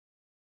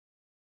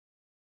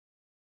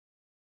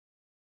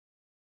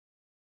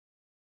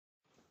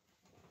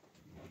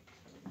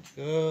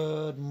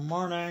Good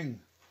morning.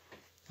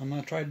 I'm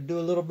going to try to do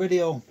a little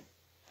video.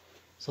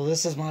 So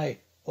this is my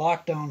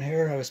lockdown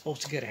here. I was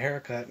supposed to get a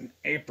haircut in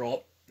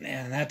April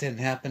and that didn't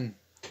happen.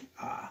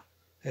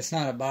 It's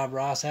not a Bob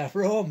Ross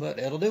afro, but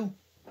it'll do.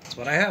 That's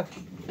what I have.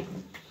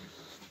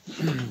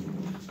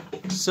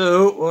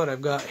 So what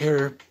I've got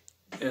here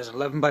is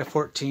 11 by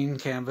 14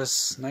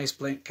 canvas. Nice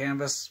blank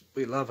canvas.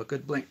 We love a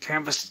good blank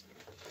canvas.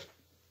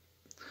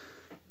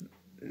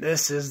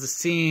 This is the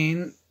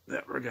scene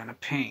that we're going to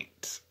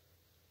paint.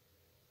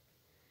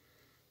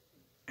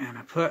 And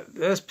I put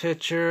this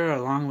picture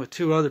along with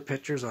two other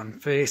pictures on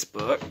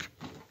Facebook.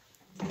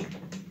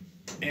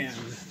 And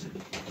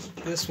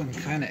this one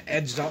kind of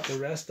edged out the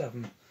rest of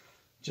them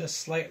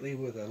just slightly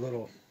with a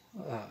little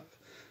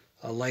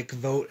a like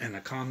vote and a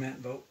comment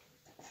vote.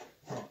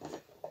 Well,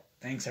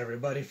 thanks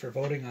everybody for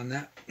voting on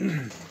that.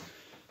 And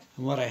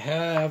what I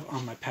have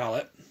on my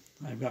palette,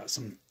 I've got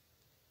some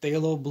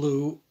phthalo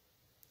blue,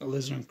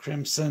 alizarin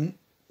crimson,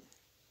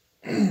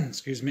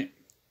 excuse me,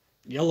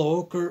 yellow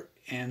ochre,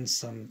 and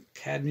some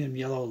cadmium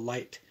yellow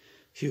light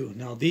hue.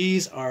 Now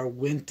these are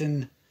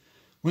Winton,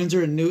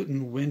 Winsor &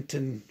 Newton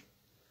Winton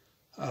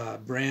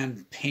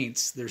brand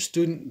paints. They're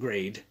student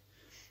grade.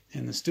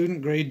 And the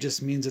student grade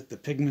just means that the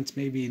pigments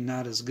may be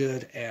not as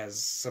good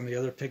as some of the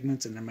other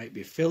pigments and there might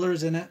be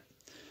fillers in it.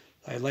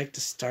 I like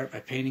to start my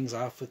paintings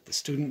off with the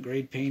student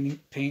grade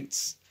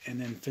paints and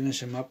then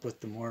finish them up with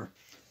the more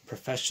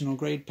professional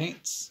grade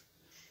paints.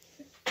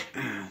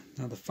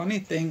 Now the funny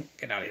thing,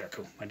 get out of here,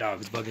 cool, my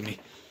dog is bugging me.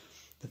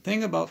 The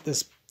thing about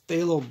this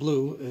phthalo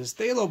blue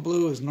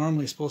is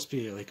normally supposed to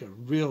be like a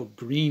real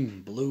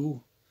green blue,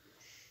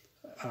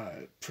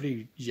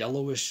 pretty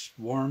yellowish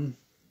warm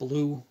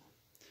blue.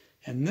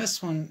 And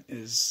this one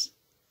is,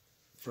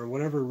 for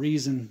whatever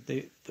reason,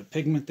 the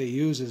pigment they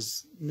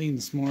use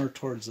leans more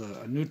towards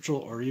a neutral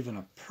or even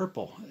a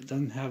purple. It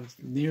doesn't have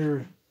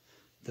near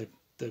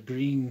the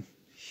green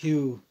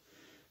hue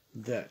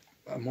that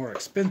a more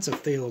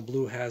expensive phthalo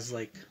blue has,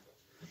 like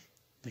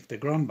the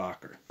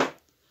Grumbacher.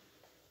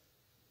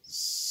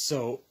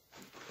 So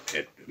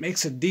it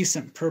makes a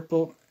decent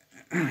purple.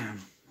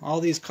 All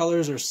these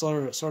colors are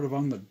sort of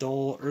on the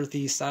dull,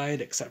 earthy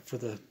side, except for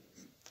the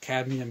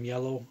cadmium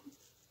yellow.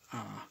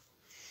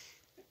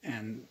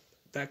 And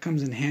that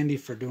comes in handy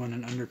for doing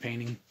an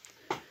underpainting.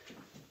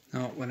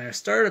 Now, when I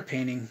started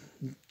painting,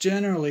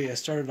 generally I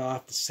started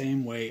off the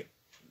same way.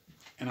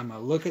 And I'm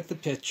going to look at the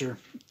picture,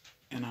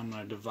 and I'm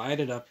going to divide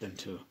it up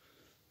into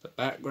the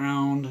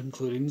background,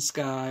 including the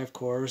sky, of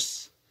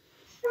course,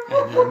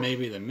 and then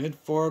maybe the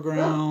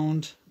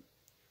mid-foreground,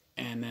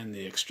 and then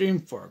the extreme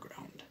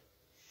foreground.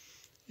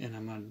 And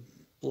I'm going to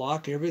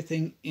block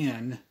everything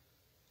in,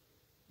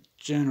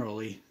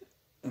 generally,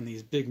 in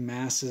these big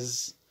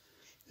masses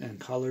and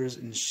colors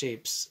and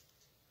shapes.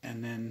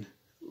 And then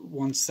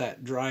once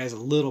that dries a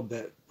little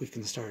bit, we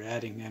can start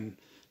adding in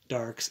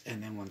darks,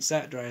 and then once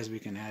that dries, we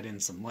can add in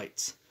some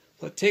lights.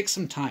 So it takes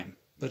some time,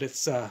 but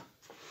it's a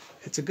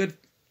good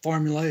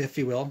formula, if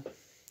you will.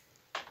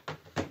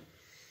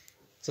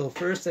 So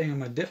first thing, I'm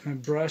going to dip my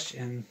brush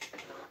in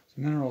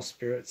some mineral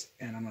spirits,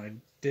 and I'm going to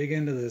dig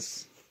into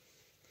this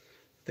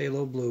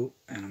phthalo blue,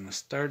 and I'm going to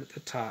start at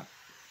the top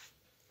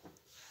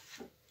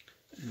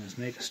and just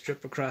make a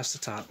strip across the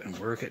top and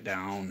work it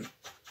down.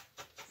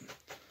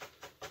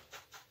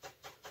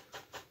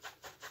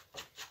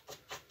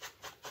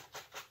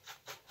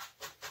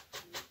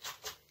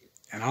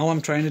 And all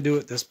I'm trying to do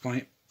at this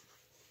point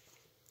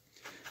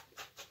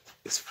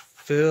is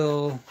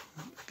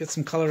get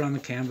some color on the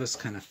canvas,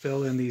 kind of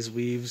fill in these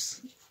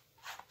weaves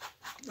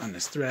on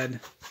this thread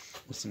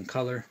with some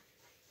color.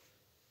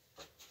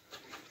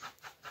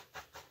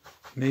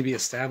 Maybe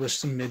establish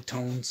some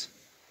midtones.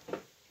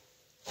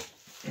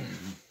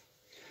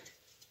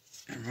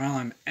 And while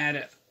I'm at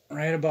it,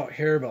 right about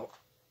here,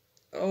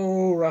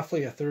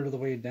 roughly a third of the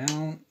way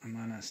down, I'm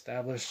going to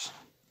establish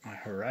my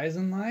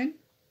horizon line.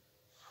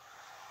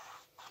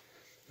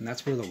 And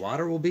that's where the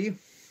water will be.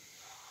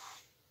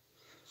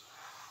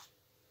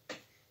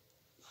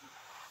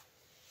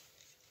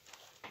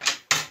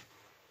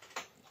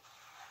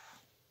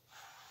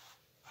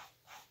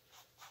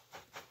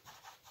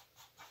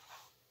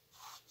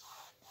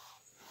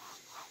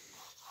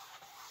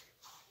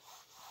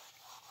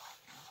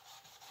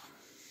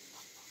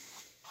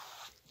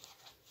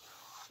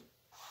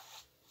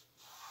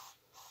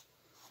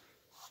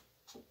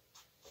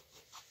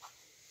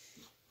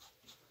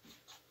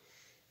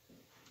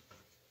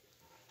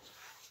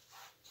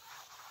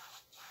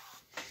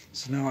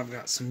 So now I've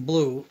got some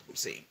blue,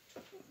 see.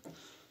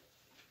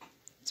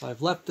 So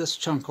I've left this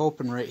chunk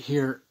open right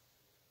here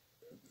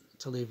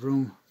to leave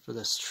room for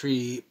this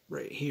tree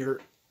right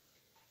here.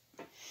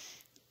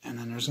 And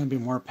then there's going to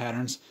be more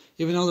patterns.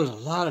 Even though there's a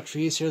lot of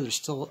trees here, there's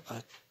still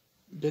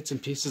bits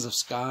and pieces of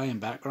sky and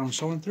background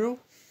showing through.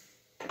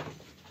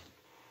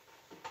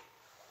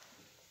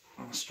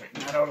 I'll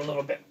straighten that out a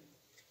little bit.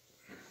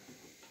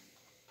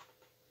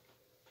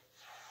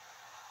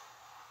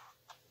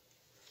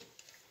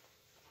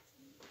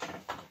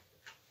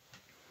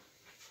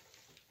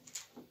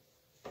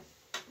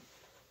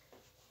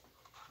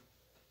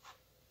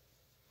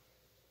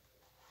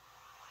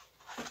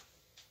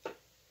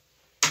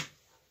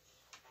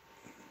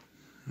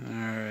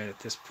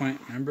 this point,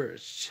 remember,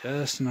 it's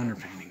just an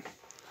underpainting.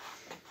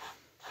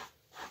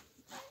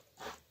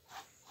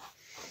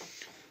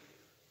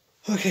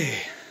 Okay,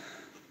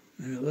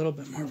 maybe a little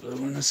bit more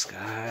blue in the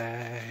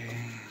sky.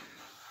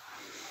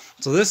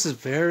 So this is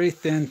very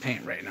thin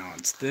paint right now.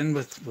 It's thin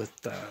with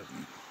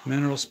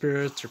mineral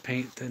spirits or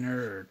paint thinner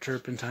or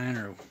turpentine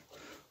or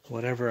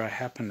whatever I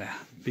happen to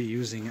be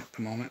using at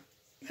the moment.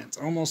 It's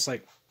almost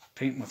like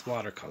painting with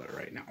watercolor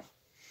right now.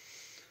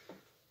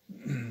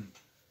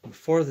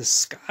 Before the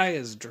sky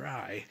is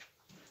dry,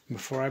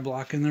 before I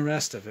block in the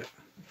rest of it,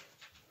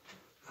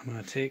 I'm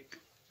going to take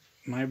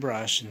my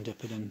brush and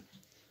dip it in,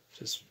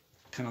 just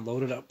kind of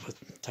load it up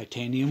with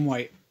titanium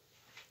white.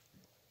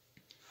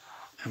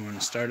 I'm going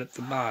to start at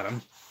the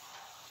bottom.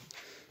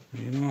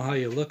 You know how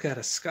you look at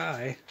a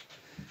sky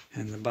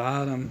and the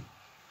bottom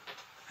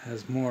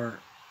has more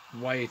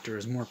white or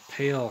is more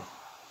pale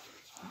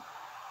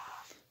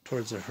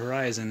towards the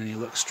horizon, and you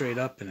look straight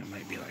up and it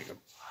might be like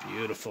a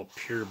beautiful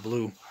pure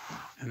blue,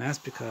 and that's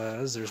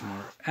because there's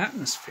more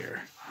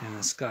atmosphere in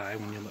the sky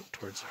when you look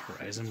towards the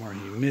horizon, more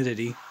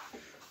humidity,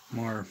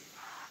 more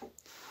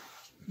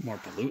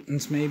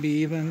pollutants, maybe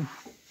even,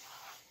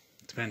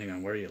 depending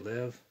on where you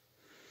live.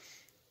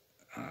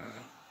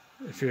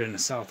 If you're in the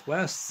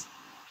southwest,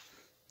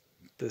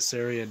 this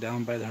area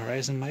down by the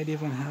horizon might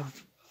even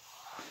have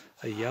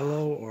a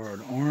yellow or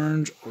an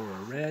orange or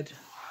a red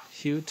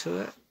hue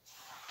to it.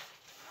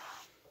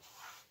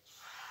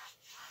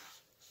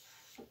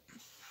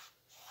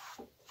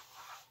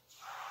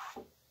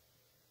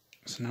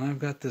 So now I've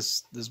got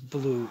this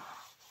blue,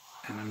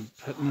 and I'm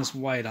putting this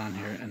white on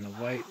here, and the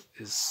white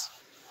is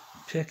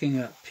picking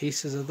up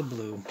pieces of the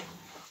blue,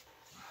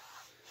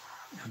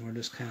 and we're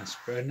just kind of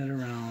spreading it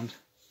around.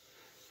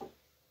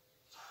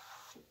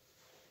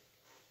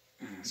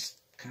 And it's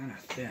kind of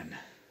thin.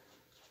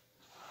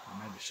 I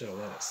maybe should have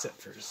let it sit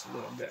for just a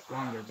little bit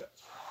longer, but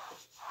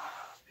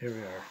here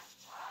we are.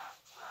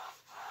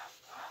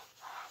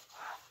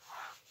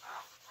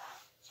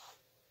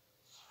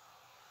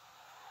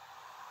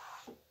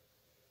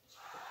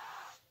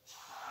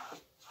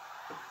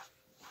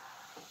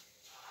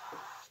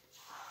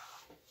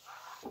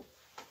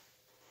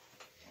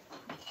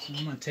 So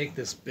I'm going to take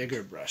this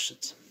bigger brush.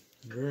 It's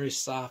a very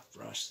soft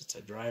brush. It's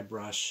a dry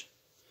brush.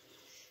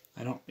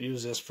 I don't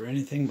use this for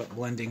anything but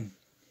blending,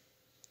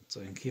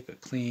 so I can keep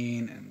it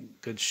clean and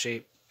good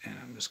shape, and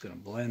I'm just going to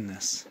blend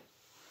this.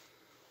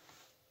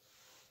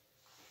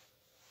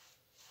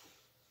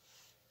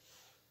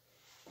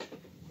 Blend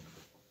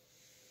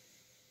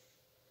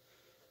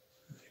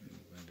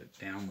it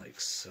down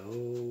like so,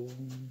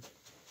 and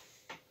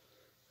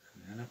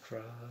then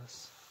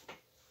across.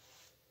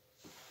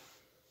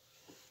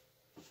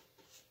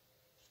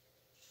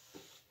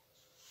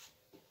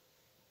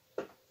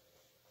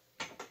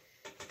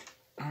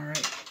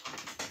 Alright,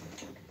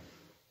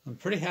 I'm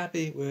pretty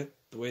happy with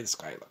the way the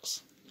sky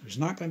looks. There's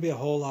not going to be a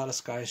whole lot of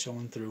sky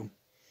showing through.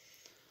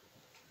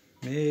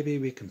 Maybe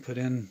we can put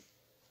in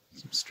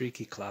some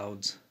streaky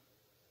clouds,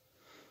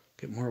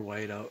 get more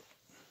white out,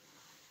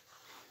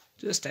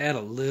 just to add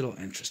a little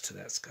interest to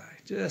that sky,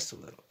 just a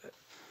little bit.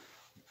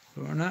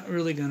 But we're not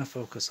really going to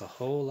focus a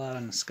whole lot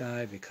on the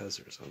sky because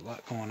there's a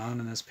lot going on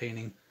in this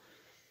painting.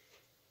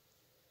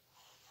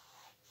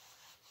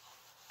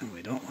 And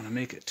we don't want to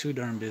make it too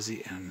darn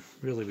busy, and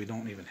really we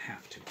don't even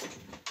have to.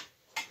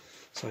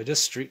 So I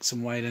just streaked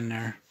some white in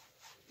there,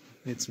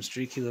 made some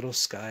streaky little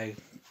sky,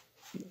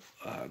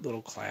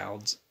 little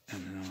clouds,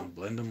 and then I'm going to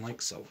blend them like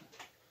so.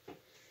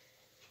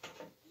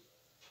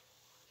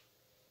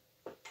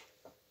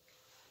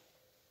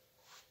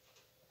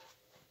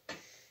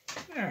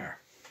 There.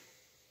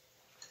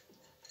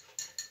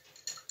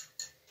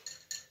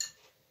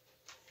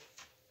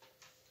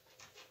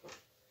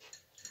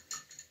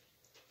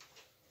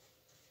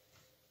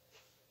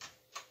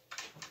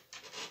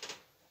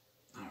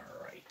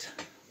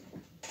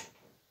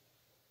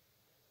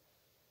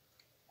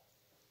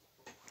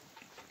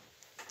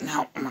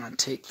 Now I'm going to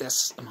take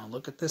this, I'm going to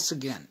look at this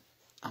again.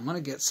 I'm going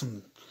to get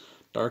some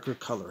darker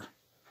color,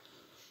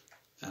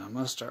 and I'm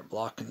going to start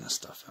blocking this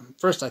stuff. And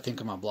first I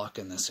think I'm going to block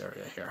in this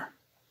area here,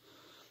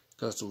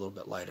 because it's a little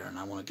bit lighter, and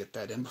I want to get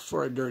that in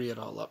before I dirty it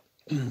all up.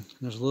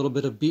 There's a little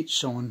bit of beach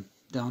showing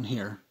down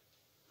here.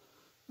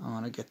 I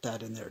want to get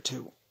that in there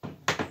too.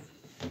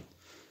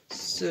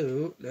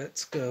 So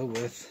let's go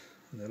with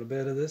a little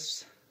bit of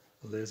this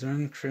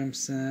alizarin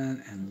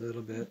crimson and a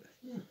little bit...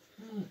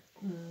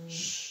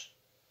 Shh.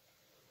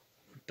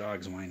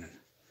 Dog's whining.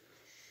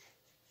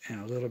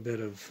 And a little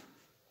bit of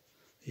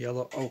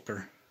yellow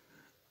ochre.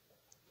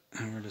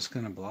 And we're just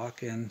going to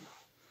block in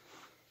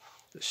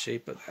the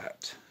shape of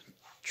that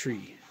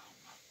tree.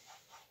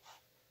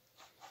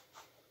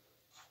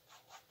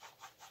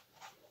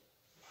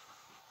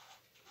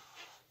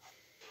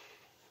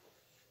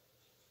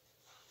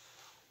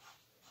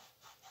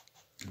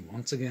 And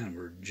once again,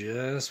 we're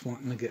just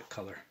wanting to get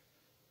color.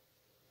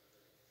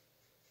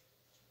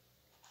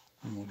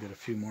 And we'll get a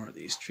few more of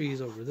these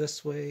trees over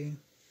this way.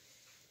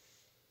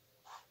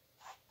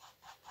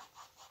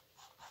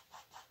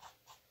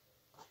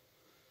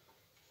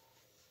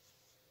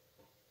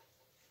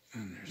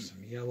 And there's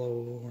some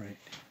yellow right.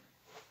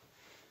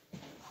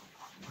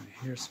 And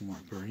here's some more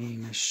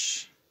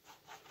greenish.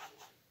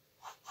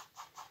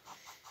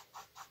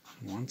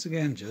 And once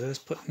again,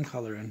 just putting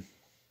color in.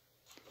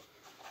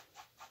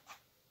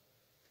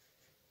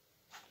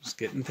 Just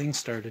getting things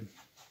started.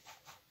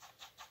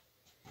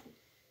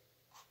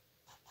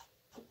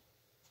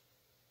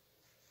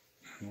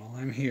 And while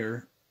I'm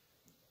here,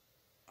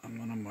 I'm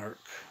going to mark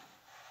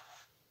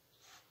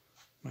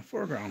my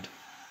foreground.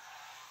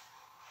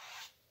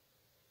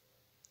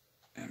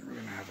 And we're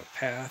going to have a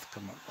path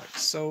come up like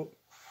so.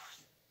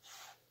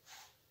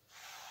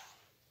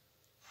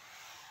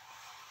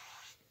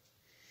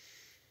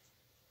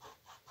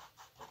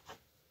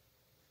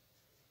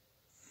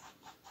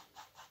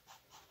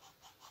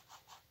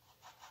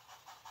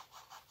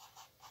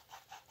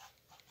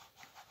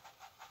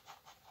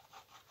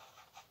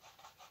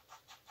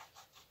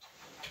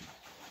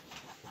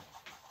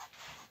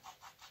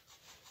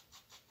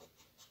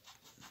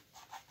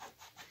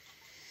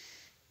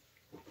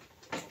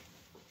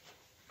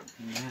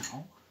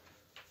 Now,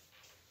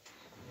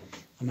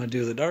 I'm going to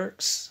do the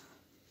darks,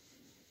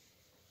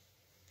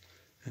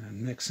 and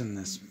I'm mixing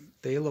this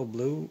phthalo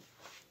blue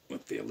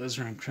with the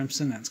alizarin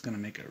crimson. That's going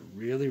to make a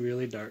really,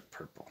 really dark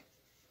purple.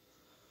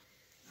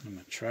 And I'm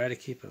going to try to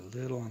keep it a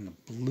little on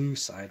the blue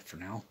side for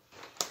now.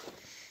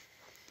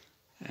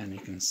 And you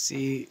can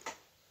see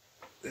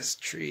this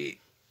tree.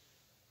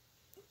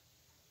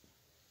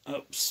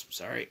 Oops,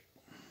 sorry.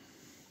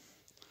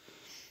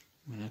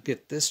 I'm going to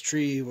get this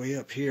tree way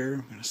up here.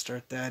 We're going to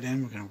start that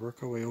in. We're going to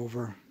work our way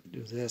over,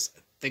 do this. I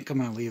think I'm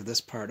going to leave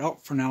this part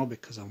out for now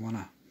because I want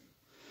to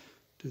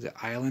do the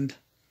island.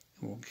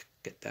 And we'll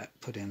get that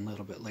put in a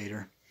little bit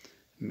later.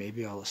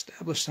 Maybe I'll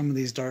establish some of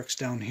these darks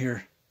down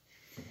here.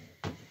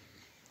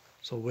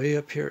 So way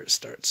up here it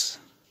starts.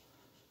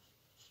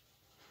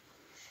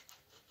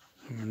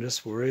 And we're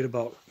just worried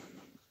about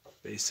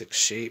basic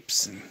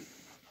shapes and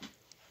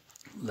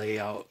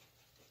layout.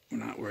 We're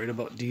not worried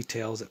about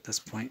details at this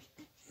point.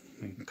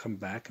 We can come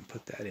back and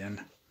put that in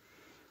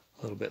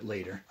a little bit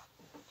later.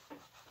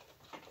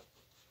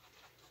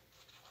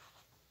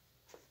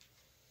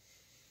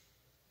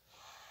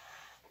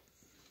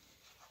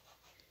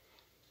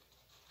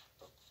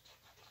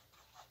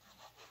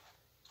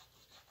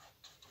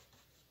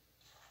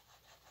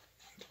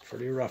 It's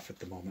pretty rough at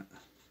the moment.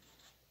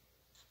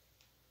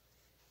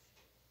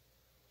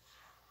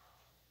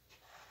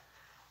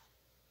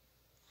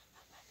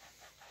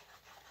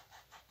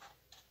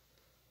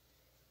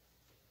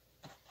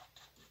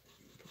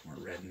 Put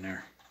more red in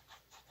there.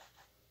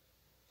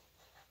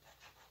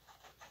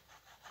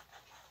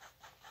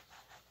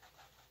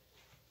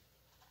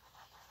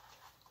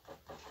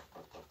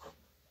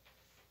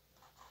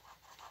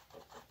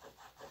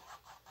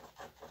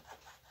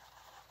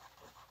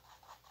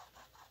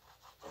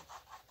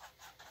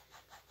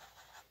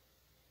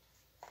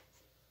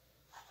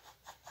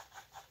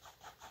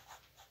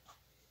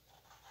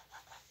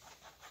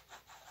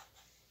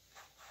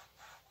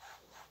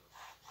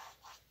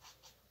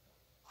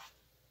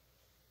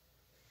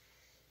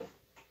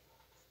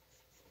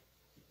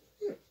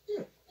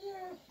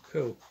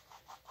 Cool.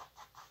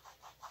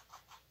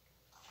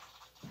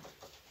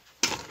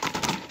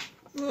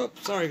 Oh,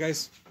 sorry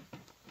guys.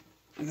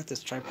 I got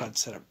this tripod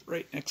set up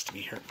right next to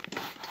me here.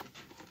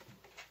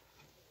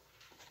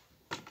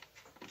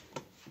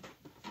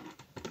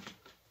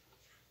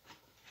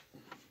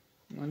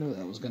 I knew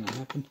that was going to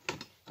happen.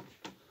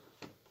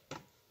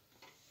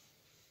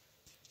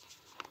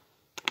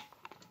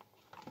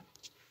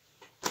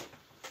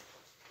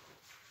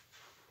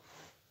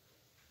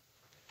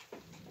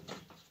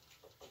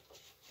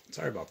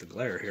 Sorry about the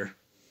glare here.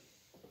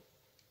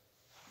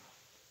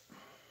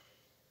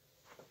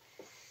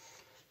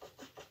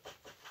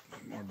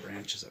 More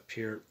branches up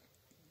here.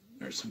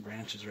 There's some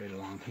branches right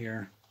along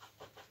here.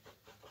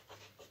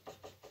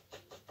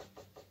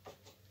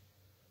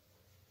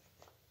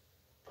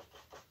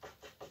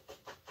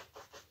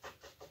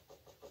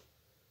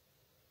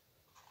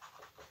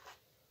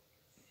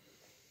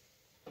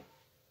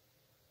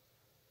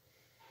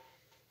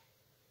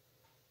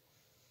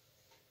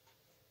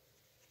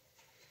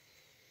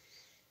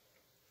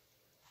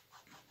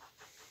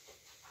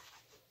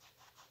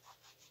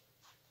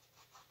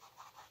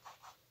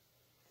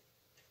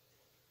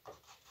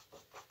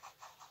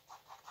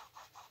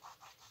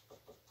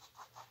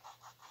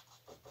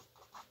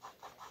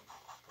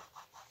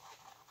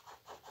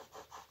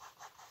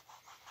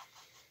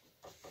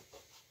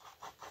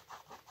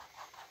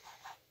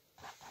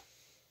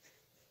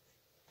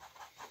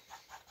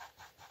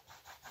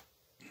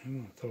 I'm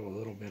going to throw a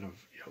little bit of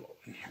yellow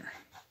in here.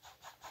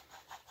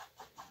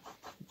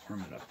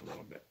 Warm it up a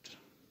little bit.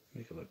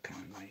 Make it look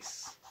kind of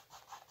nice.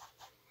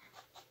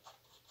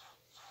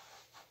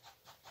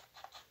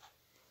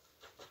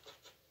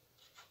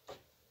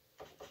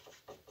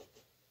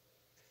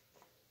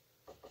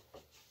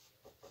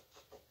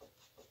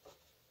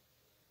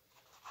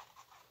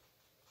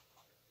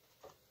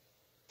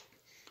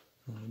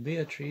 There'll be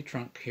a tree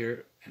trunk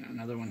here, and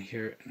another one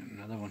here, and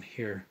another one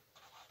here.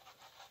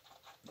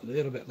 A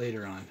little bit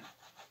later on.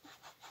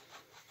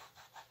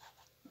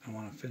 I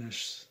want to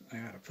finish, I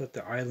got to put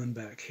the island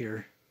back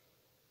here.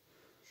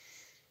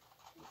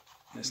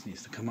 This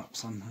needs to come up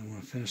some. I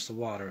want to finish the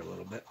water a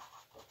little bit.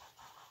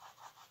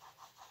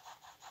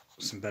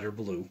 Some better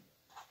blue.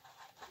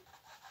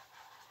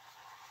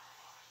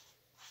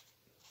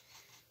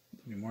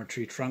 There'll be more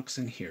tree trunks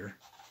in here.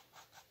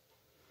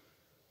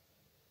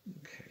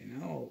 Okay,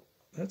 now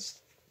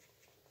let's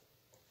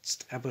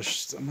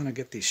establish, I'm going to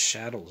get these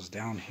shadows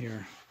down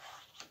here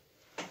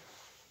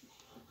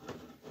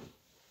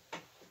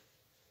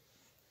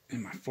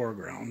in my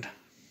foreground.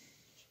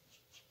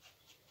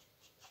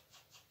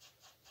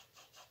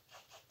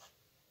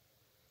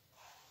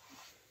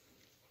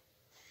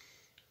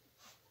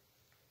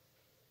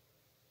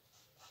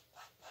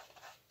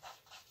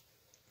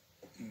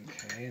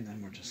 Okay, and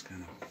then we're just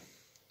going to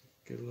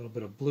get a little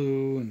bit of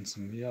blue and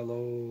some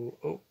yellow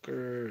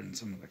ochre and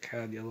some of the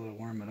cad yellow to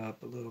warm it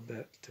up a little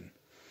bit, and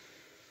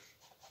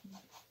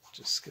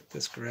just get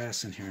this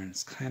grass in here. And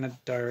it's kind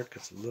of dark.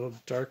 It's a little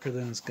darker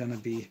than it's going to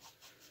be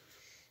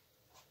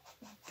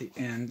at the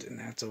end, and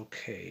that's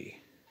okay.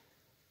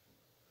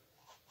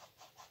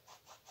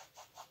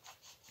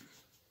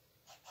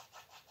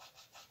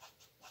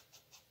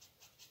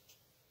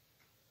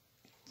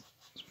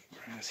 Some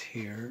grass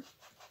here.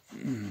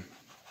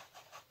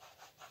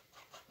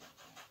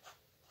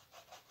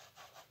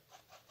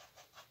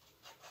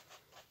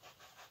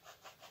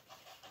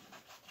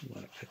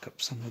 Let it pick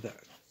up some of that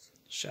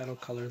shadow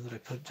color that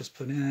I just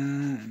put in,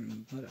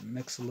 and let it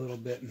mix a little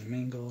bit and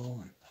mingle.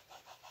 And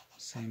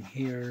same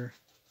here.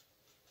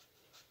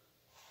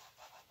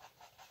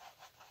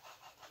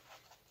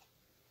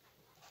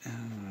 And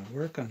I'm going to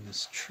work on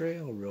this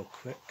trail real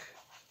quick.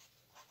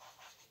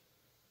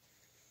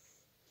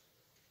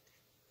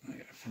 I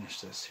got to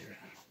finish this here.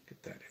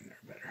 Get that in there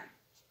better.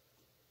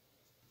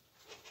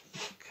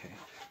 Okay.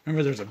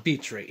 Remember, there's a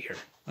beach right here.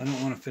 I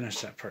don't want to finish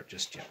that part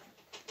just yet.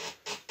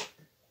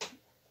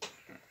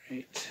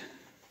 Alright.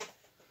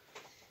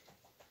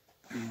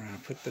 And we're going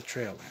to put the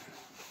trail in.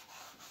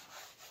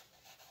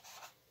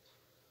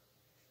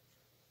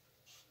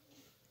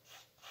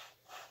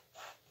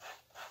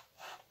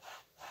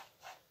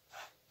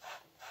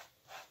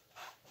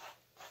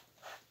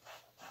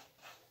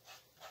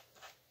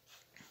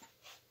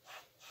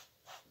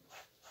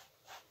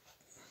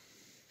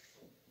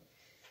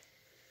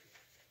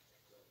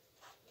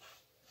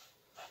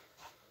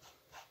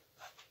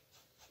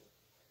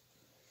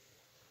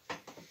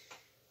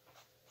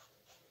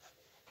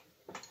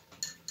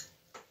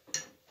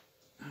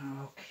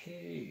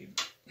 Okay.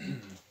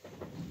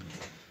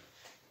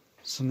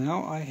 So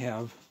now I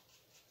have,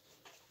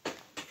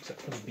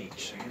 except for the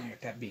beach, I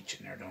got that beach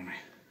in there, don't I?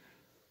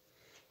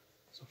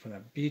 So for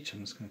that beach,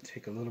 I'm just going to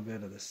take a little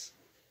bit of this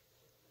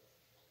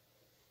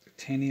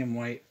titanium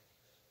white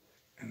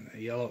and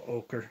the yellow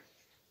ochre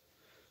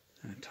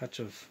and a touch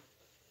of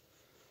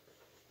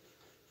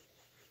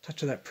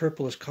that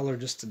purplish color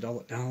just to dull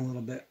it down a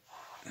little bit.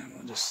 And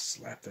we'll just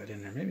slap that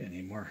in there. Maybe I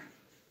need more,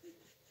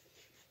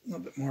 a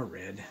little bit more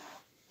red.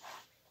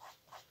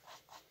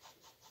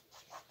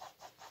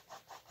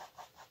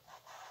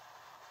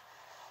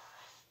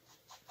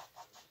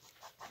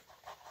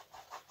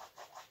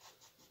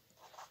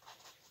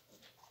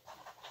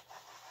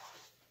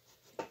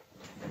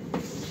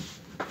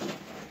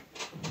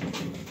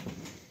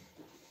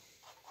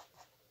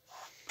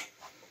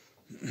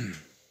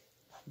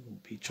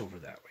 Beach over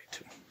that way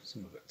too.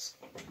 Some of it's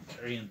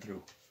carrying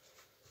through.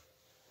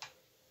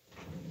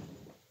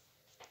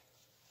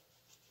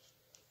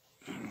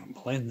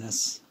 Blend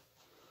this,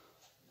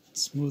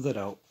 smooth it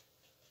out,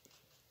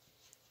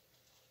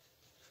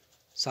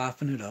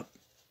 soften it up.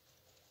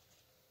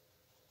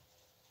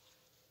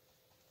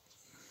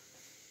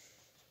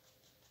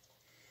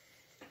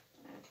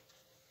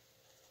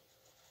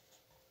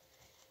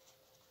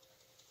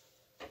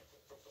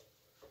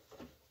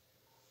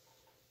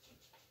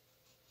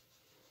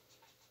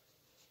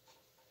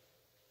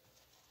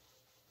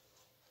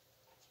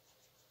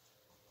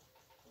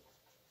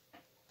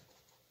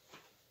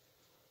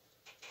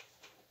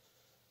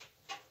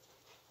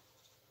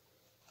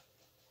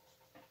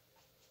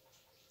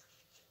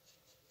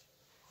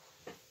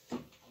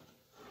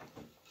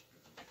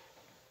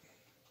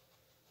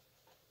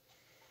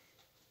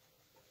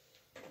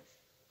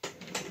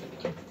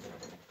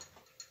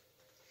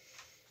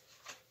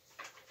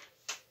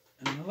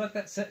 I'll let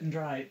that sit and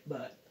dry,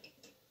 but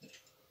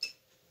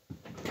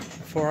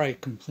before I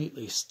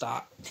completely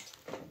stop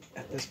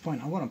at this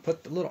point, I want to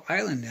put the little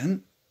island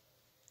in.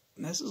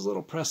 This is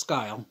Little Presque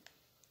Isle.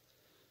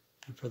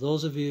 And for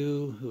those of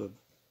you who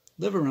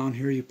live around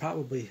here, you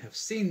probably have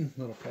seen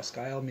Little Presque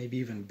Isle, maybe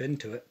even been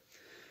to it.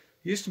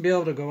 You used to be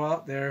able to go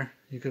out there,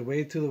 you could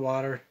wade through the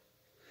water,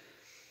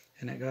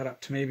 and it got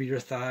up to maybe your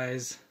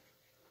thighs,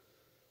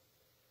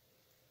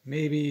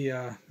 maybe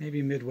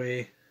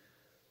midway.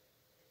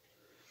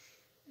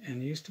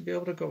 And you used to be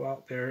able to go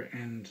out there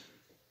and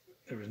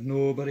there was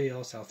nobody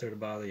else out there to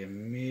bother you.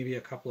 Maybe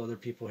a couple other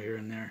people here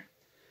and there.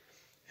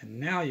 And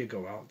now you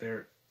go out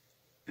there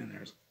and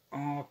there's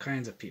all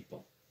kinds of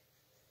people.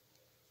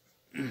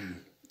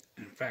 In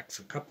fact,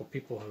 a couple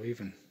people have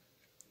even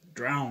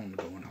drowned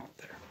going out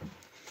there.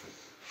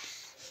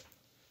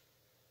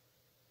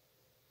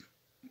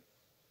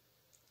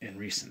 In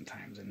recent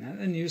times, and that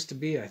didn't used to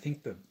be. I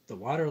think the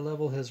water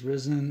level has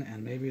risen,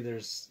 and maybe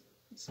there's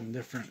some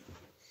different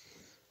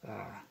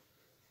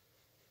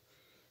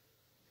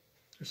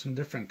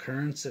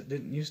currents that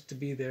didn't used to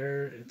be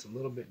there. It's a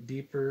little bit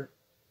deeper,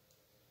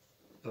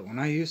 but when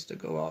I used to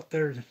go out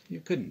there,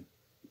 you couldn't.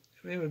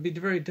 It would be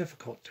very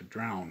difficult to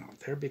drown out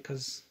there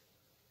because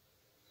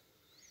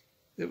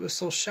it was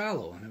so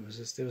shallow, and it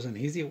was an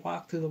easy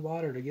walk through the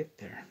water to get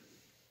there.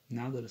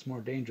 Now that it's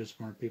more dangerous,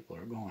 more people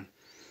are going.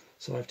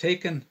 So I've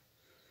taken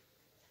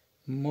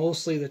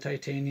mostly the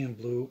titanium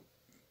blue.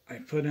 I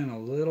put in a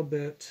little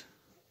bit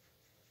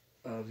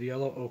of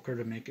yellow ochre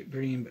to make it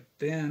green, but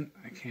then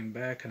I came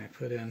back and I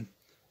put in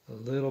a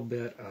little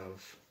bit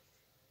of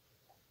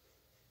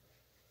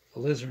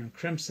alizarin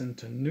crimson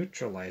to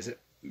neutralize it,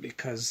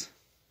 because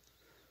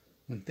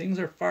when things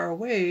are far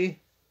away,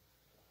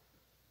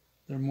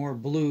 they're more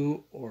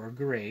blue or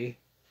gray,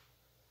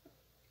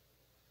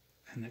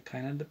 and it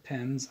kind of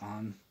depends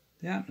on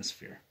the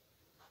atmosphere.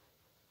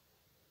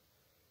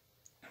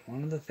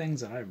 One of the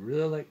things that I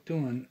really like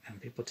doing, and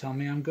people tell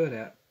me I'm good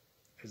at,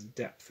 is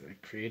depth,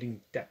 like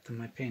creating depth in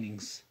my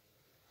paintings.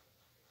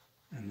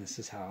 And this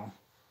is how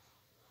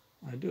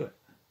I do it.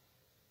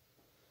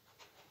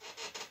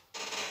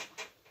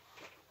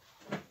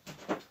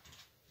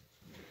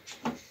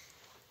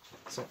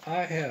 So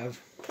I have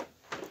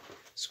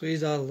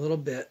squeezed out a little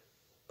bit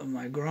of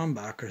my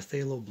Grombacher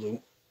Phthalo Blue,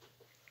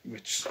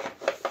 which,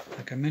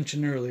 like I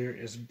mentioned earlier,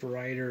 is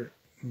brighter,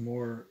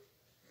 more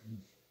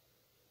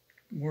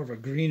of a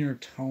greener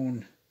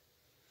tone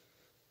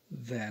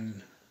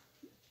than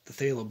the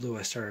phthalo blue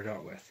I started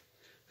out with.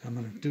 I'm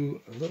going to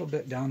do a little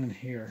bit down in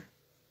here.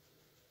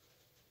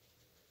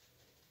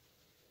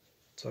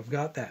 So I've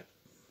got that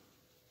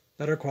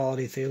better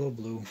quality phthalo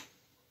blue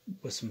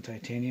with some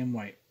titanium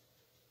white,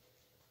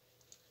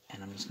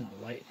 and I'm just going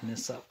to lighten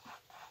this up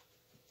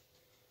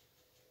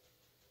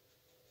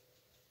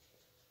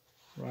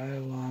right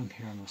along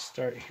here. I'm going to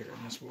start here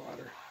in this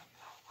water.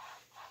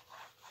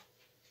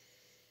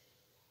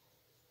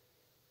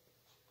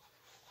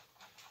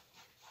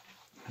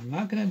 I'm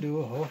not going to do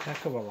a whole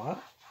heck of a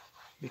lot,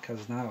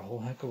 because not a whole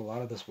heck of a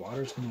lot of this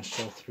water is going to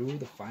show through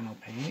the final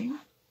painting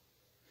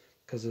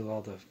because of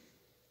all the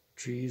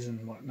trees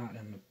and whatnot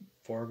in the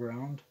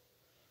foreground.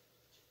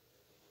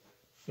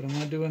 But I'm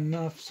going to do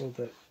enough so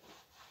that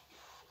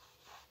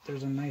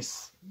there's a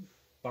nice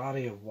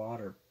body of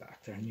water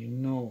back there, and you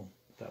know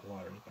that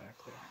water's back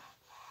there.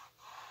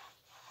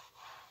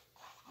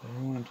 I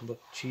don't want it to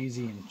look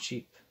cheesy and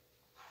cheap.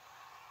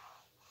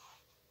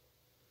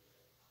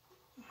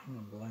 I'm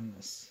going to blend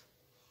this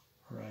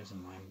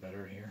horizon line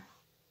better here.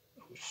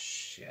 Oh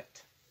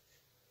shit.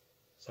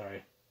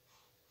 Sorry.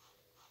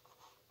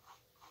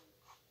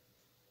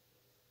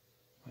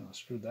 Well, I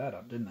screwed that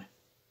up, didn't I?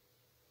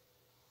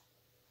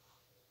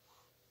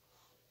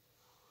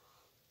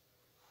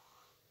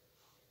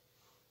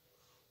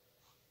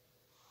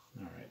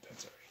 Alright,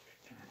 that's already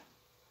big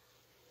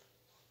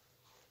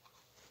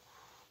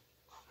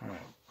there.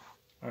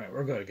 Alright,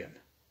 we're good again.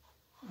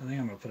 I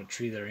think I'm going to put a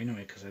tree there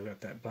anyway, because I've got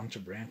that bunch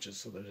of branches,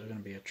 so there's going to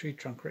be a tree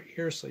trunk right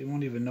here, so you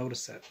won't even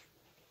notice that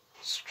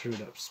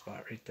screwed up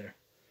spot right there.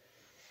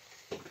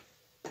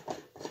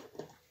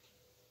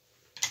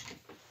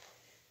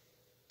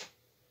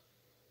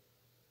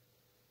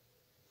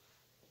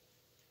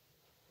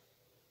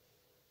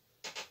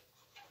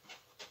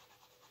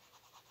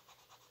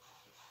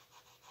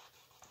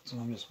 So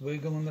I'm just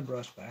wiggling the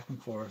brush back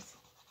and forth,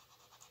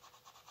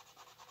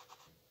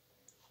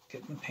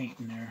 getting the paint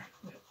in there.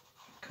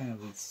 Kind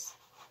of these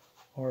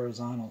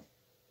horizontal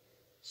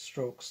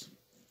strokes,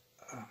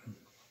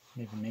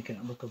 maybe making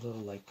it look a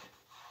little like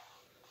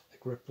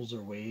ripples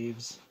or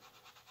waves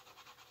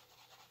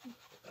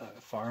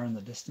far in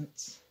the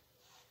distance.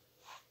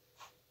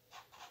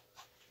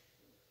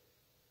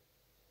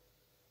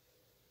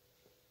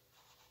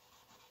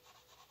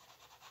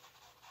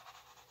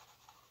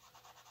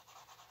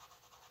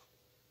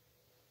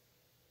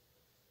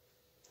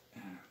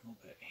 And a little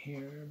bit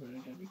here, but I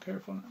gotta be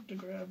careful not to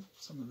grab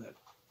some of that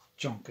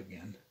junk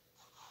again.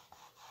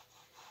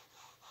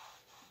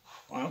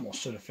 I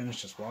almost should have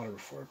finished this water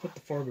before I put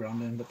the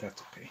foreground in, but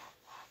that's okay.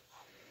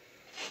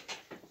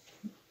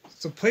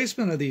 So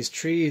placement of these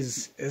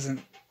trees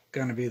isn't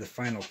going to be the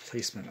final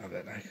placement of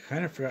it. I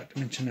kind of forgot to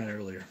mention that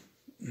earlier.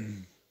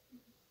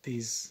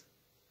 These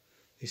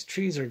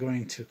trees are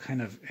going to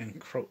kind of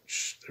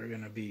encroach. They're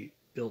going to be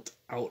built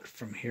out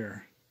from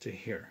here to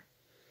here.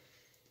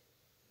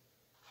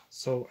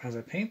 So as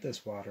I paint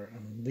this water,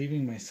 I'm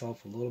leaving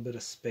myself a little bit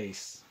of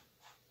space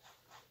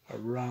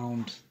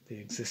around the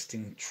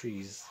existing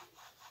trees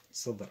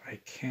so that I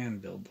can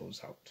build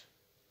those out.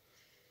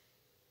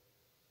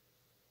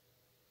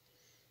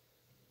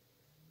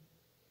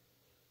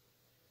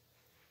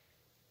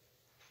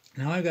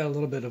 Now I've got a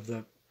little bit of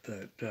the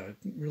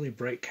really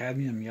bright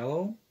cadmium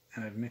yellow,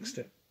 and I've mixed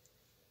it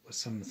with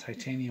some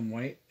titanium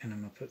white, and I'm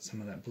going to put some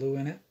of that blue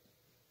in it.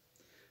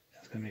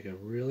 It's going to make a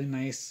really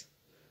nice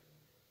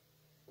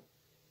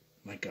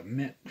like a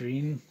mint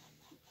green,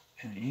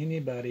 and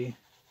anybody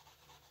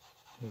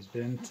who's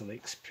been to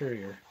Lake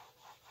Superior,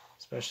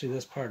 especially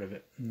this part of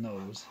it,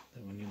 knows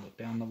that when you look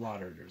down the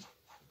water, there's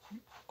a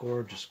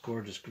gorgeous,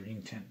 gorgeous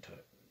green tint to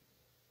it.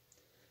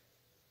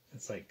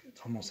 It's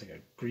almost like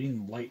a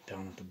green light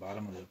down at the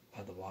bottom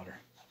of the water.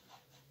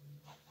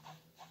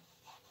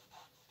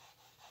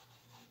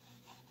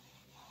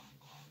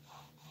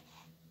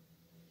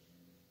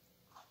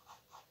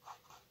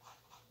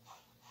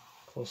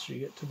 The closer you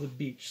get to the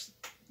beach,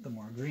 the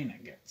more green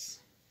it gets.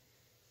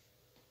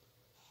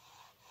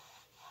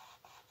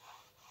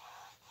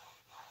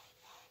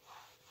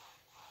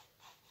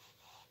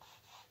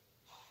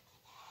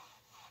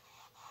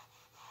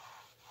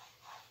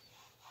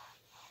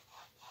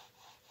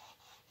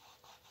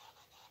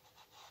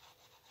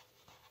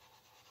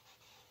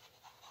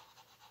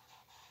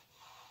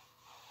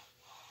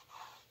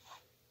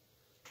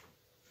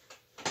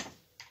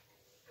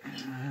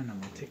 And I'm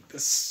going to take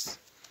this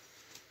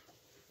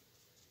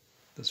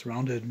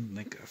rounded,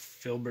 like a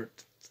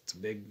filbert. It's a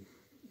big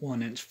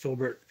 1-inch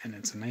filbert, and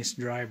it's a nice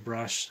dry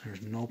brush.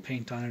 There's no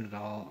paint on it at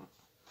all.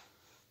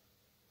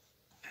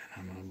 And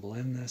I'm going to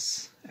blend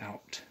this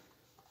out.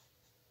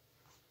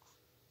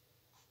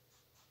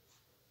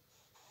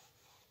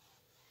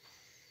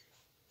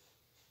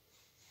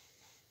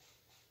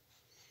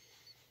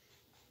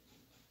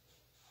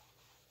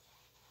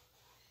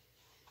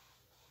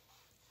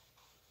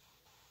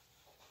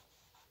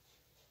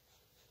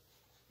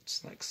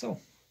 Just like so.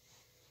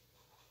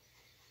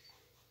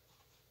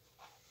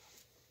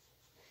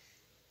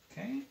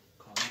 Okay,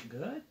 call it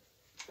good.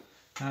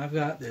 Now I've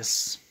got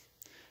this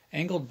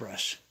angled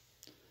brush,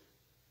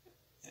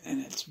 and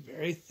it's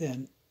very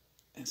thin.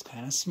 It's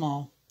kind of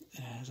small,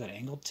 and it has that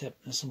angled tip.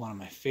 This is one of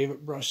my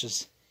favorite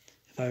brushes.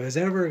 If I was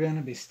ever going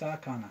to be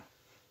stuck on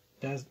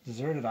a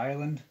deserted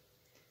island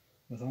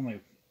with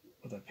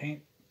a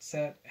paint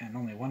set and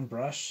only one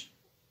brush,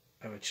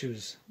 I would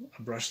choose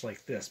a brush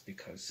like this,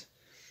 because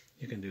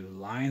you can do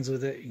lines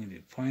with it, you can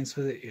do points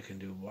with it, you can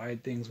do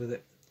wide things with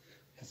it.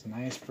 It's a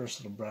nice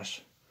versatile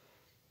brush.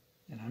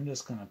 And I'm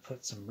just going to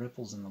put some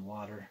ripples in the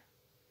water.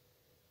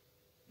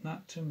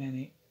 Not too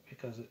many,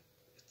 because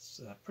it's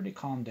a pretty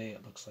calm day,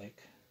 it looks like.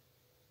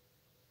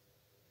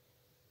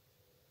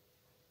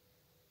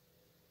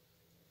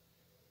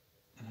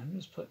 And I'm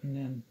just putting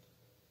in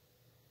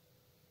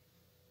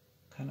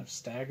kind of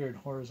staggered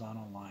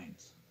horizontal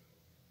lines.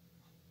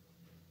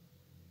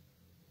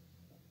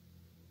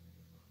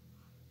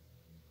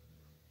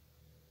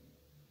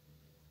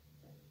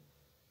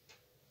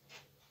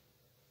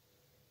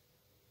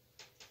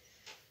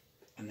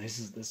 And this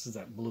is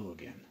that blue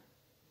again.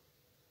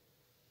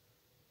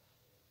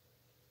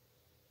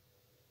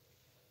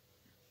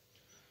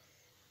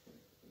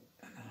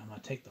 And then I'm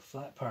going to take the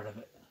flat part of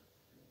it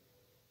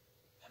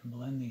and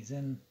blend these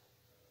in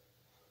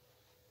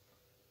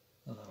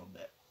a little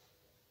bit.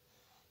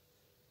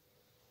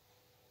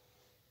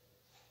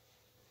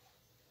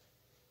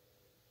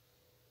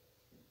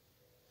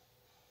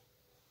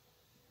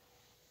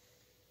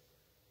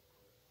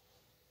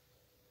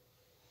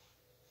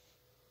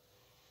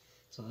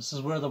 So this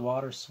is where the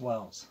water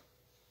swells.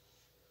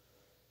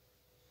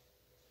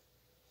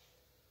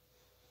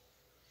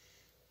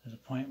 There's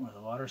a point where the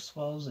water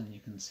swells and you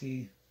can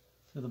see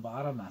through the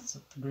bottom. That's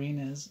what the green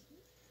is.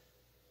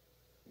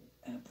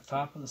 And at the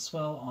top of the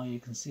swell, all you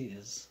can see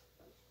is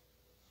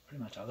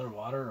pretty much other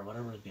water or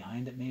whatever is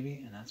behind it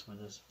maybe, and that's where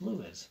this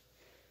blue is.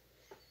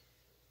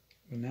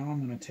 And now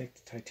I'm going to take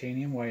the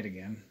titanium white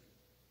again,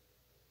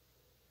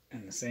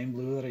 and the same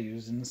blue that I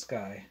used in the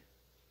sky.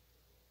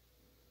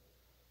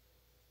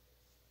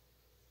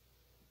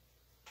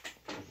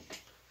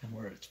 And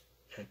where it's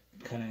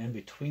kind of in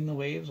between the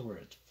waves, where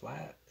it's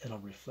flat, it'll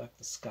reflect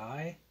the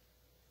sky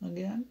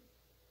again.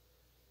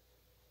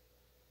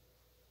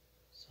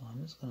 So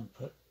I'm just going to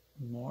put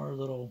more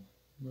little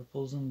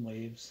ripples and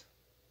waves.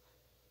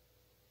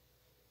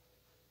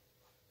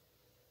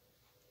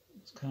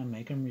 Just kind of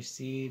make them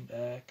recede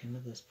back into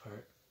this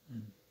part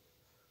and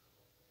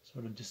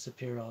sort of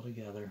disappear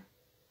altogether.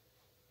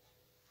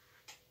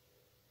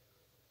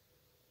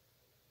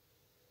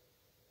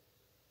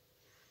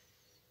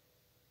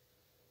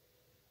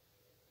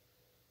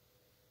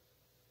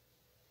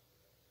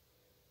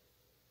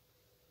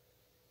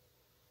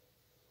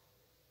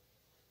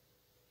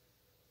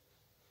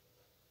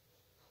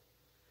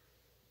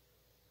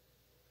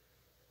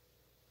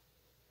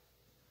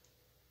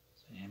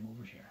 Same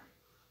over here.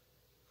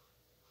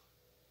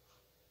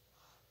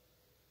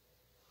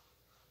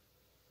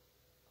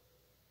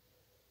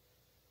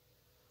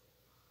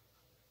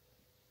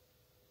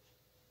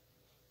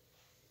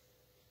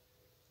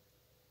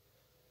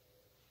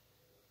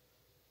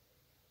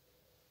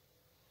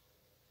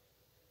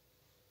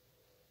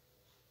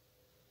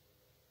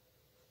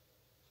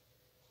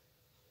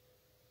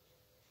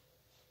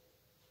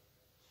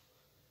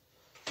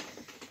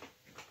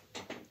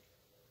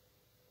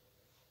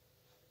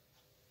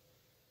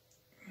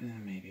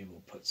 And maybe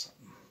we'll put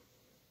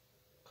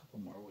a couple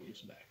more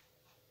waves back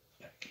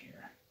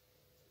here.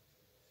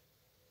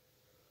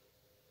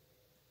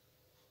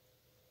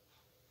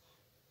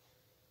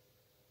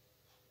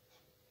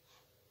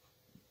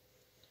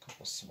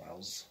 beautiful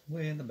swells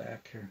way in the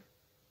back here.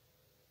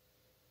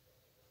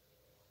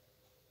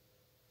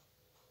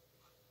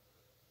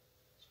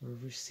 Sort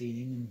of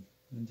receding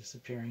and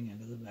disappearing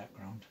into the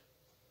background.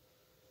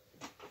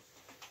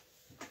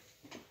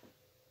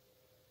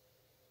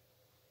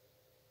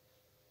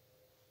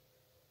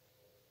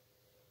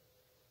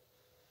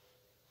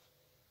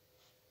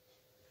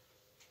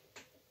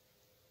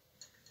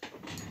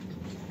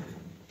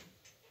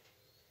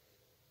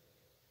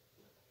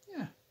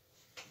 Yeah,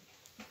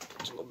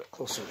 it's a little bit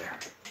closer there.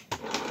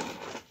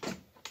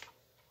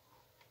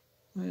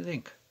 What do you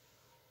think?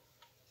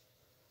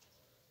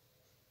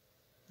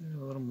 Maybe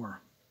a little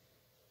more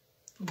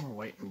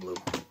white and blue.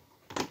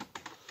 A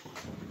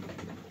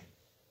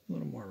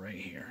little more right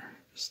here.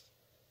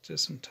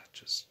 Just some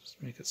touches.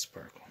 Just make it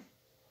sparkle.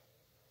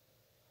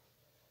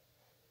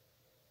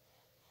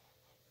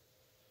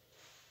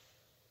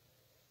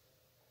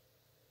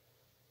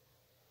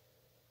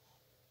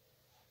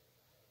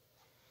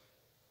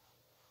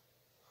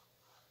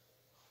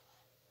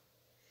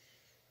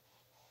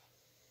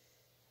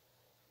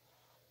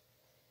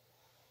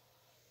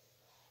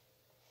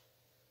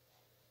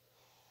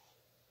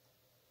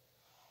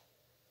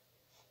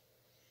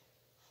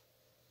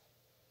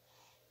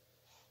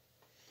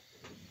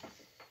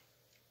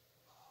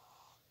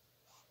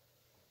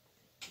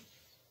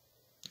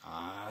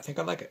 I think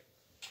I like it.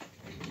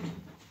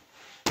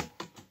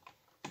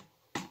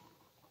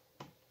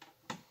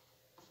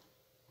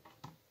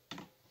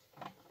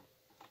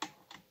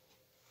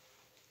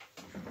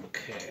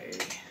 Okay.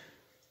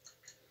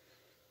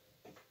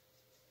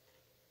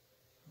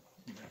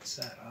 That's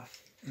that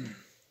off.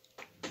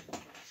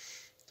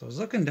 So I was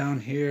looking down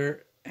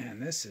here, and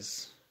this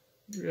is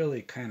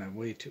really kind of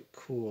way too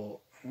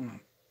cool. I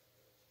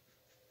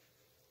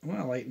want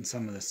to lighten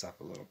some of this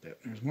up a little bit.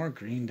 There's more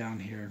green down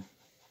here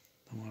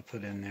I want to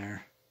put in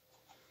there.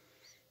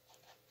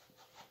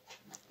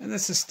 And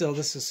this is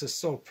just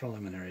so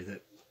preliminary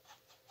that,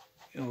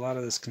 you know, a lot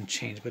of this can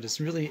change, but it's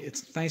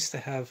nice to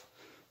have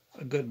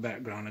a good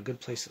background, a good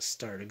place to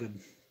start, a good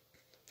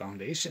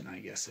foundation, I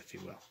guess, if you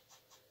will.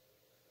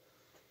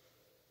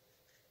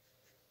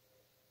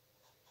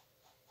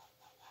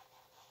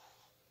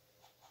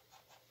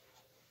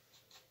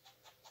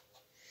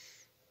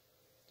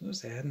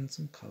 Just adding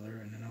some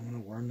color, and then I want to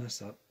warm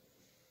this up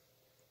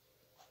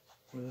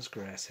where this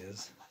grass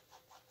is.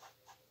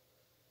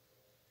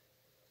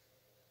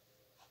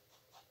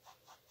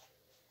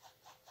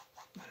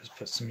 I just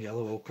put some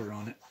yellow ochre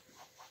on it.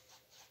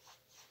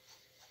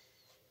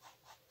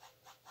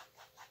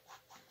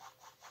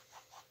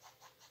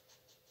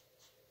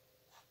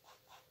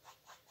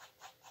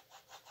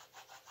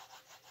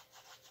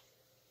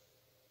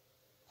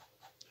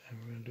 And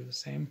we're going to do the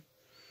same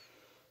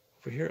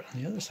over here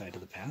on the other side of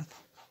the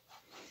path.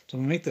 So I'm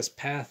going to make this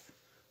path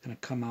kind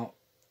of come out,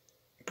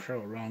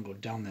 curl around, go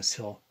down this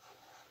hill.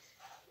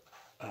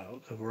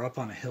 We're up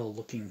on a hill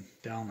looking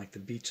down, like the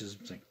beach is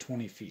like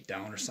 20 feet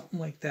down or something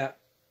like that.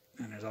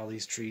 And there's all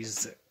these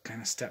trees that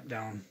kind of step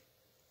down.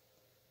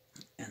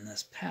 And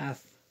this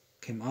path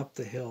came up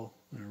the hill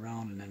and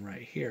around and then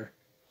right here.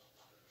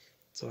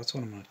 So that's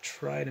what I'm going to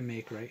try to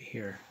make right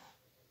here.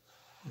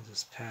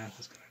 This path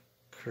is going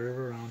to curve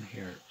around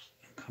here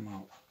and come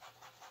out.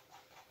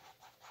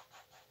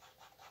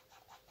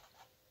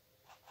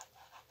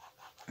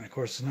 And of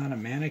course, it's not a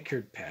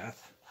manicured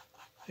path.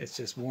 It's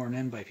just worn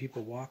in by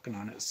people walking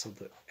on it, so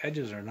the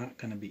edges are not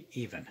going to be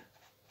even.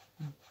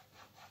 You're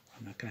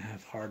not going to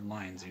have hard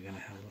lines. You're going to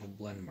have little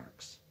blend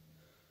marks.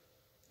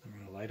 I'm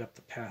going to light up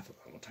the path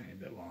a little tiny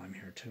bit while I'm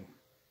here too.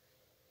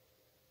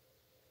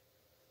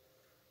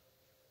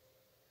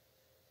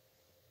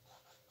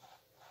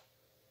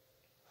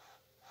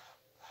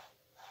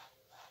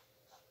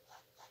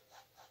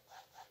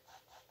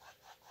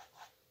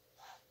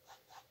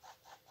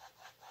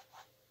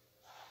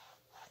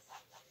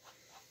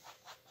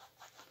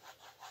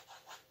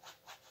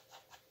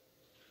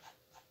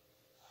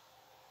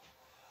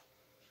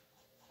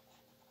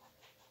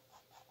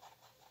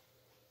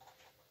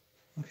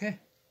 Okay.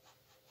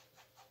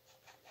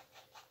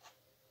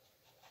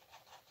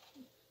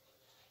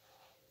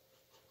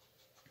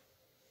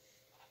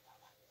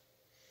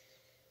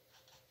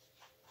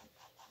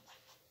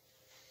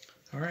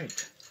 All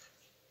right.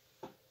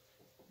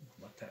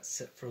 Let that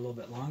sit for a little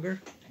bit longer,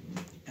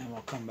 and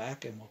we'll come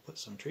back and we'll put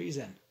some trees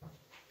in.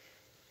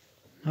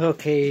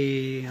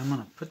 Okay, I'm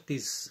gonna put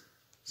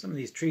some of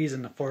these trees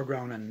in the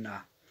foreground and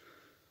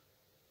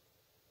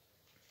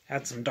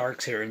add some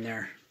darks here and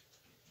there.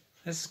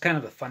 This is kind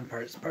of the fun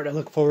part. It's the part I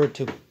look forward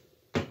to.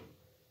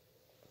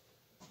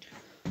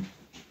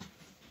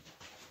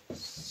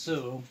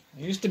 So,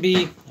 I used to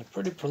be a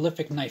pretty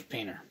prolific knife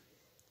painter.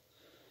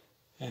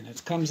 And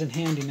it comes in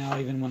handy now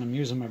even when I'm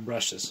using my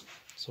brushes.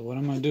 So what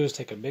I'm going to do is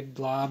take a big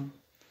glob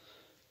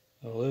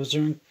of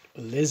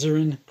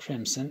alizarin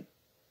crimson,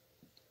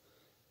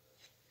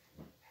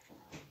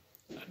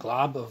 a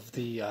glob of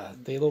the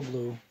phthalo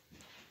blue,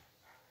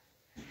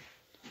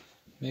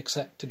 mix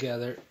that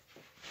together.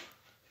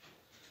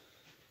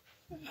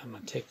 I'm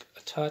going to take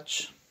a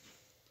touch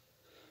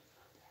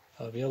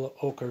of yellow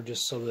ochre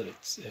just so that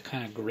it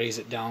kind of grays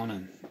it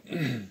down.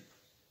 And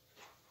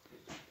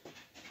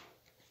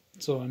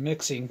so I'm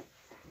mixing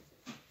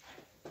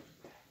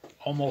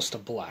almost a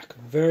black,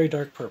 very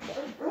dark purple.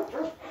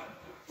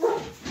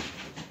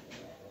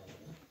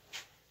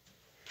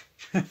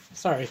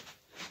 Sorry,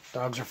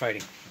 dogs are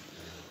fighting.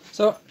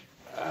 So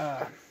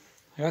I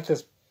got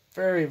this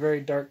very,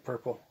 very dark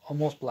purple,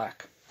 almost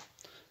black.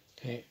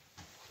 Okay,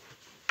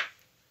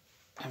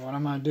 and what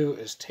I'm going to do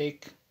is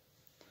take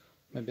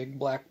my big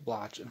black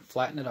blotch and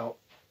flatten it out,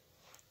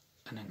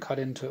 and then cut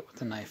into it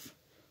with a knife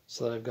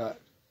so that I've got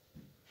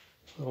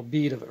a little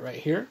bead of it right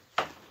here.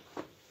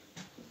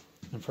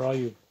 And for all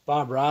you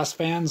Bob Ross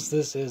fans,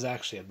 this is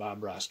actually a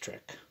Bob Ross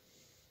trick.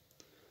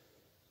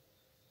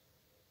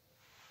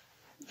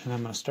 And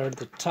I'm going to start at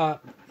the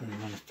top, and I'm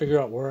going to figure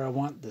out where I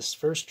want this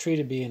first tree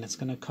to be, and it's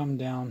going to come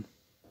down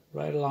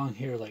right along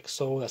here like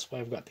so. That's why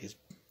I've got these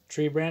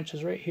tree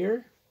branches right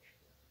here.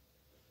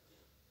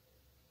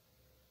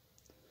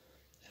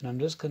 And I'm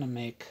just going to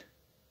make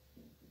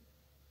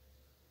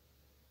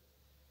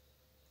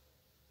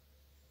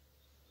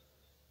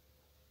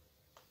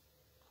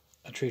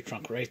a tree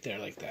trunk right there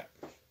like that.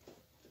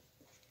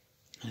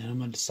 And I'm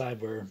going to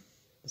decide where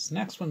this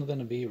next one's going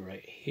to be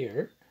right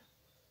here.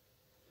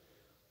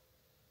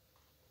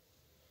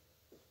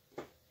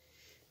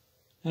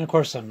 And of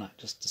course I'm not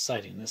just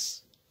deciding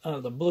this out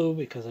of the blue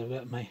because I've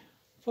got my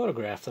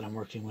photograph that I'm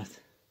working with.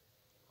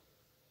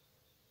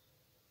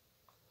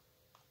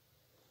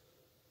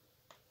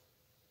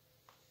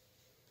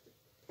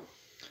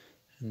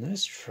 And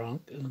this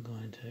trunk is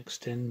going to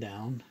extend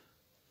down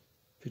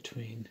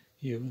between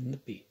you and the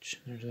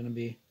beach. There's going to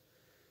be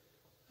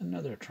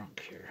another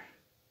trunk here.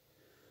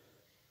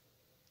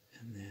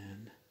 And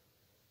then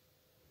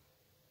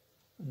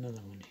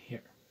another one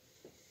here.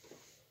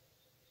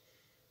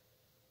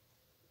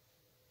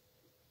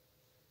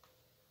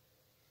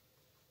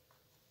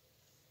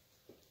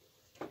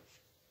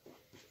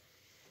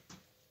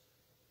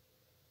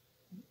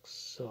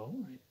 So,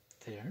 right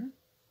there.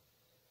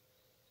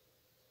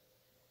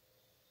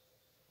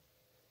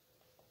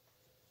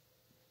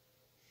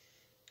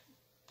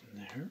 And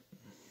there.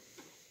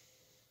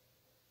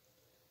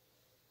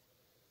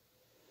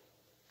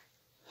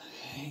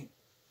 Okay.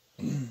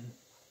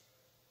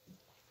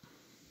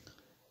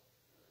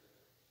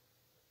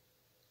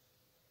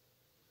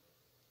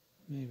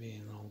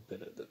 Maybe a little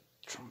bit of the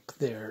trunk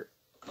there.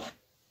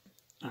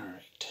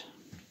 Alright.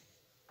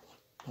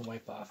 I'll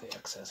wipe off the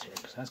excess here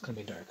because that's going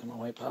to be dark. I'm going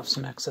to wipe off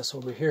some excess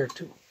over here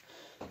too.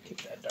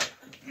 Keep that dark.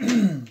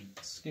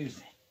 Excuse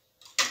me.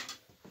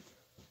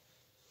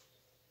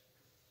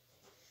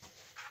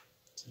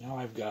 So now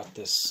I've got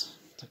this,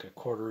 it's like a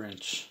 1/4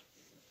 inch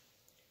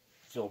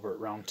filbert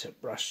round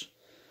tip brush.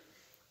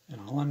 And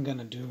all I'm going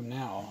to do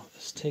now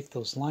is take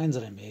those lines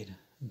that I made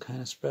and kind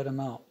of spread them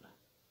out.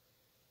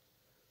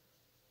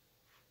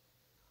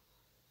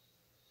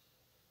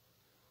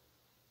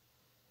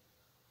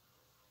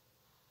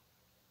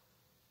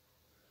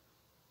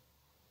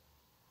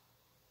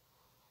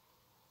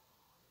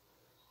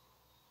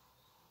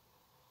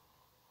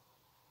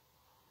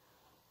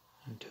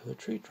 Into a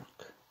tree trunk.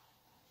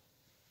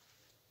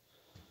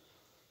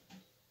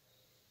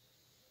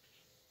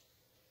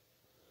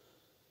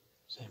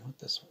 Same with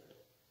this one.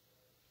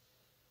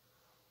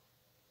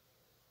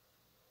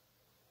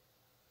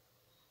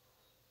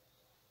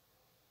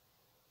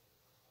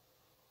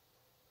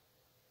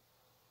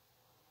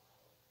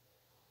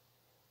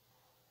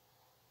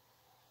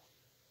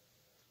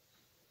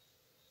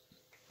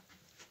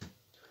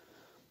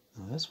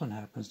 Now this one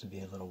happens to be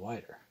a little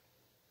wider.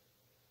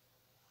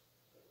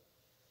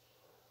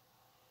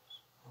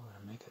 So we're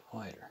going to make it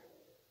wider.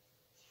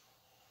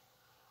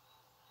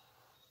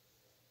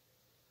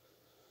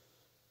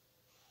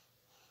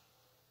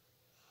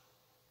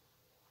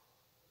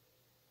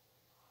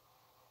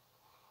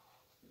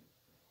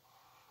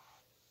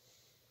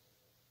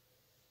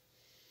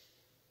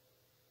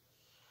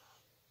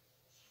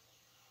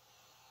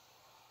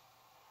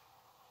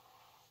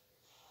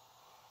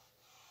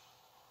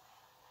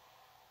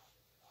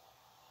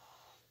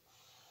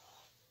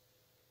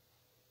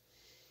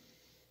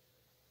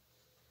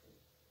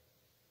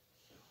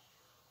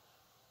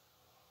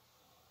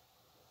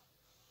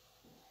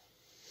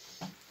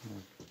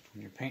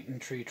 When you're painting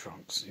tree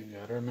trunks, you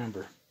got to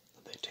remember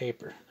that they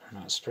taper. They're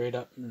not straight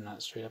up, they're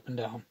not straight up and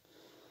down.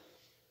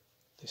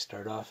 They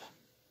start off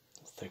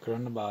thicker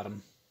on the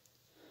bottom,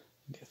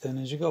 get thin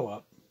as you go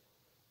up.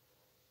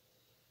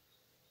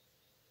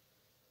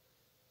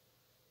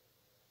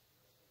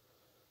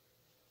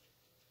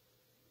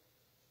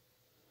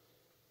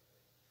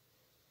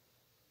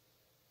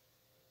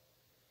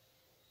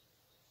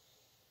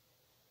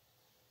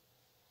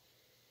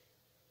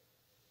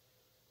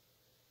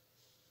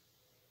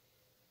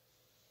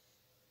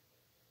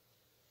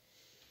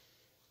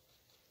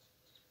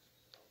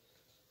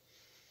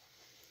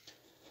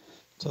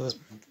 So this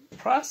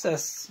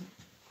process,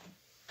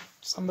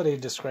 somebody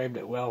described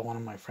it well. One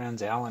of my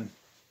friends, Alan,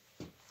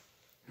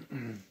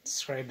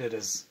 described it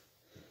as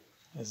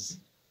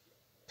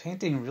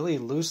painting really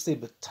loosely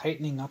but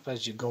tightening up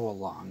as you go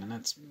along, and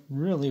that's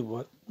really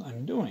what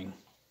I'm doing.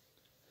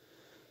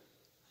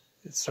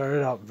 It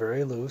started out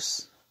very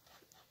loose,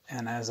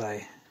 and as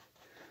I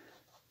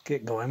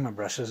get going, my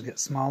brushes get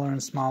smaller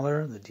and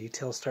smaller, the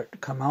details start to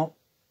come out.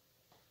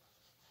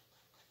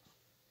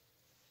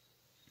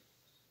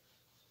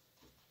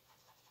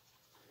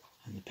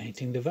 And the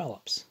painting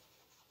develops.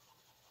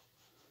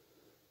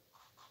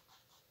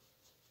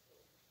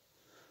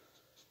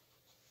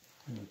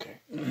 Okay.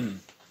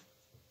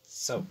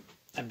 So,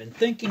 I've been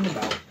thinking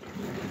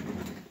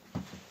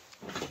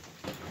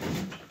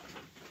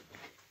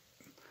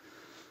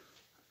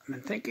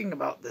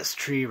about this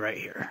tree right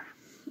here.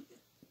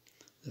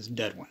 This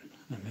dead one.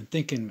 I've been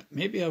thinking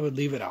maybe I would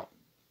leave it out.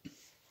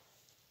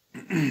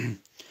 Or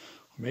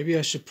maybe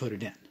I should put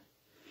it in.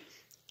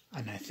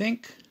 And I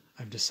think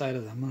I've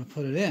decided I'm going to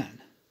put it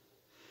in.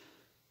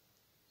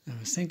 I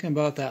was thinking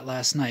about that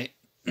last night.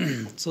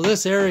 So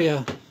this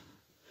area,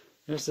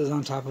 this is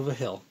on top of a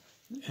hill.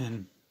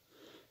 And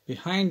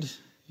behind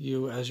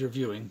you as you're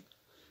viewing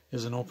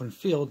is an open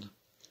field.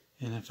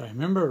 And if I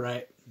remember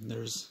right,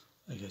 there's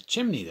like a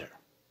chimney there.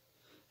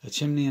 A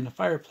chimney and a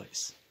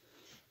fireplace.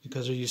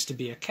 Because there used to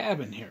be a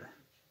cabin here.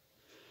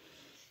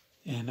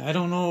 And I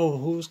don't know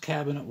whose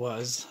cabin it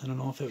was. I don't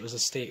know if it was a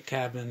state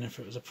cabin, if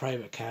it was a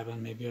private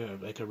cabin, maybe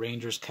like a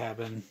ranger's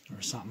cabin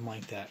or something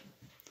like that.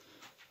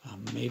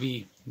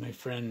 Maybe my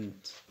friend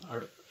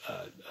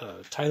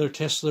Tyler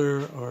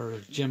Tischler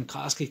or Jim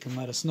Koski can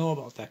let us know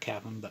about that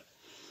cabin. But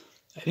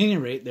at any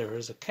rate, there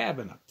was a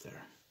cabin up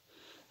there.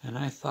 And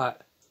I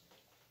thought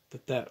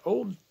that that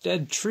old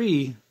dead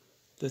tree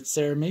that's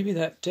there, maybe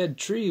that dead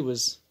tree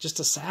was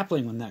just a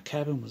sapling when that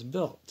cabin was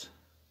built.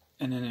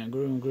 And then it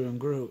grew and grew and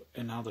grew,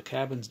 and now the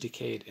cabin's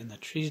decayed and the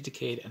tree's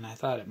decayed, and I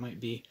thought it might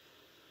be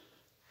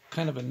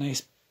kind of a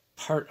nice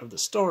part of the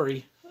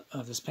story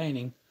of this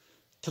painting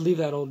to leave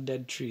that old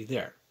dead tree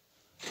there.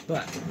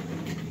 But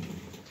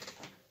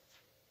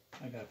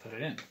I gotta put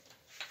it in.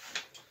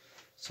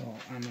 So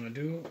I'm gonna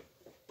do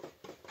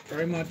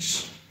very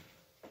much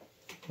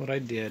what I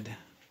did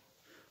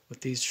with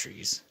these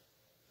trees.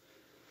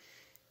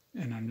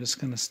 And I'm just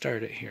gonna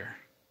start it here.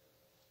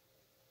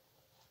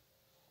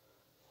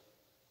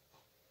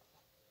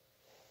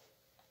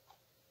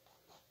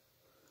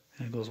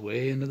 And it goes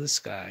way into the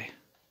sky.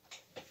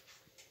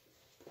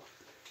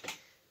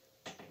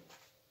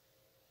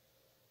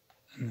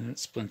 And then it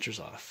splinters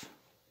off.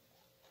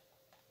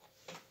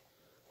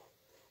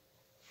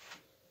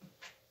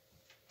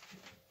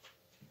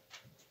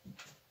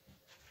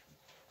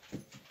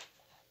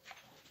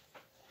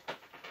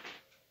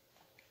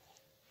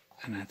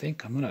 And I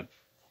think I'm going to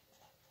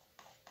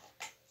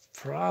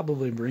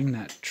probably bring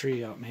that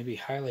tree out, maybe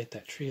highlight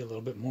that tree a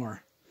little bit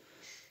more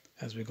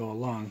as we go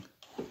along.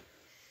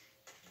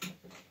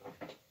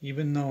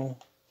 Even though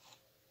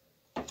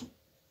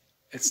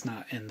it's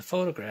not in the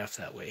photograph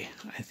that way,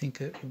 I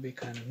think it would be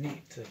kind of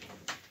neat to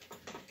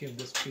give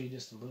this tree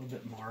just a little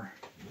bit more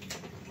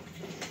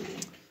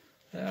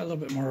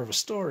of a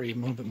story, a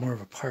little bit more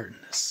of a part in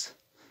this.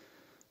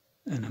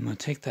 And I'm going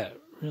to take that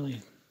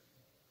really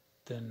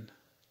thin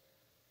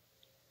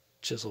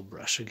chisel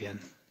brush again.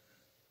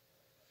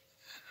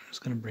 I'm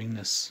just going to bring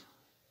this,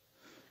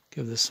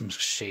 give this some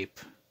shape.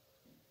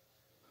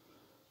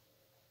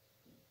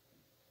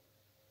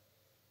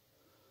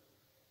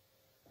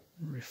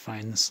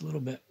 Refine this a little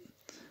bit.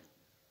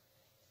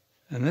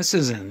 And this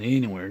isn't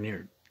anywhere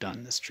near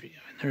done, this tree.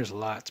 I mean, there's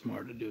lots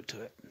more to do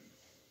to it.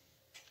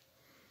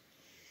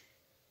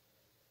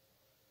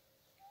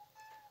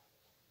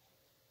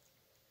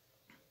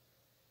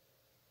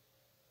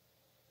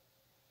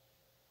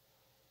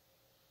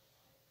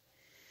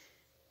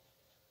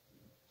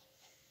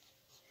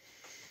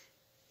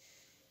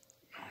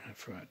 Oh, and I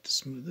forgot to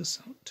smooth this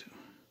out too.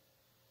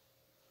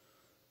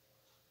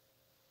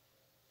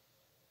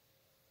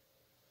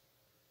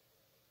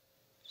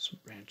 Some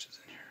branches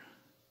in here.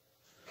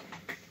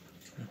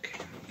 Okay.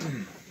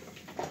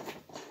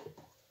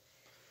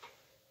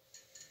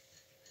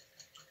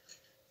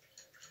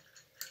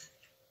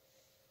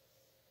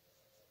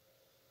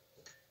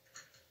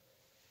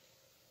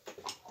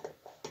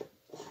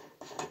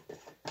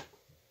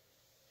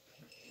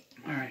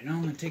 All right, now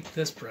I'm going to take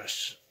this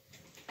brush.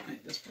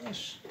 Right, this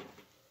brush.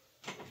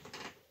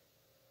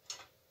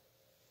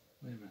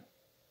 Wait a minute.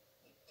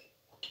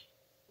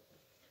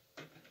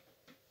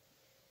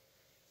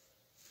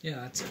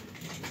 Yeah, that's it.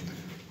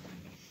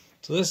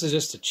 So this is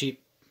just a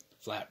cheap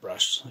flat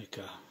brush, like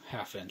a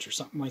 1/2 inch or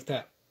something like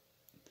that.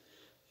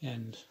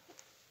 And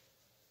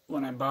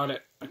when I bought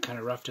it, I kind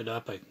of roughed it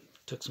up. I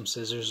took some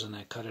scissors and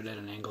I cut it at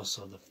an angle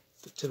so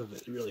the tip of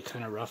it is really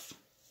kind of rough.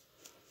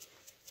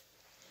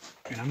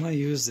 And I'm going to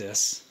use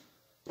this.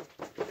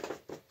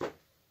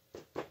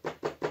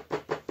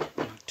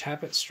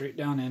 Tap it straight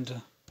down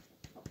into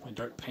my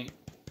dark paint.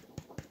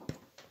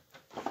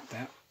 Like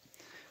that.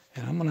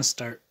 And I'm going to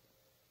start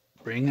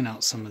bringing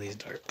out some of these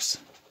darks.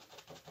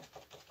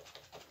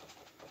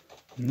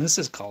 And this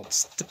is called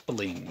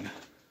stippling.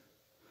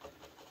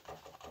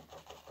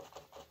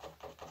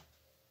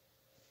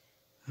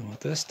 And what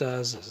this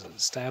does is it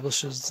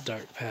establishes the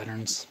dark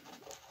patterns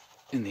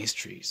in these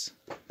trees.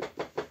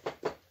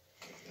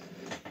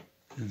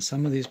 In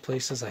some of these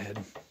places I had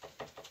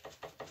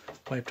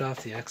wiped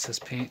off the excess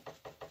paint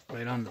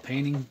right on the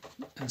painting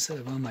instead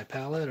of on my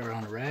palette or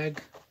on a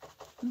rag,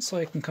 and so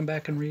I can come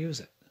back and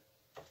reuse it.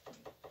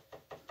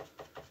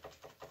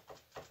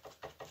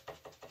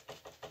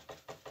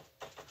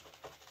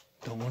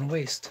 Don't want to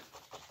waste.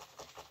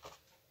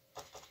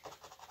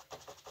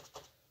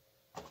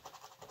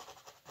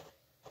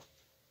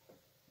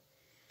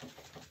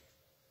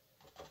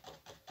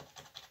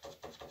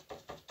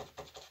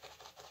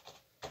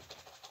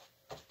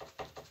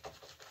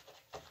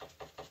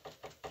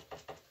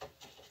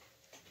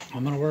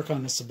 I'm going to work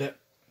on this a bit.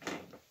 I'm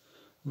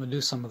going to do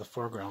some of the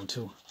foreground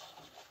too.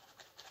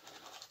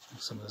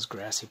 Some of this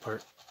grassy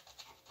part.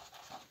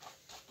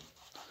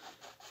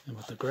 And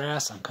with the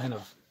grass, I'm kind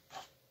of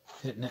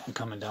hitting it and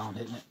coming down,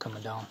 hitting it,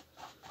 coming down.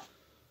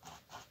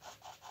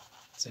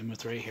 Same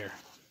with right here.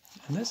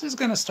 And this is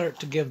going to start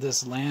to give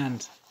this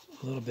land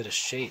a little bit of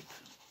shape.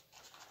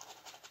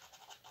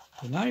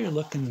 But now you're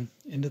looking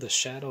into the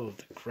shadow of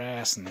the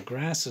grass, and the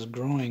grass is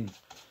growing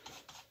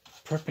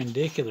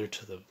perpendicular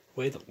to the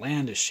way the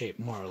land is shaped,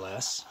 more or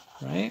less,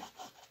 right?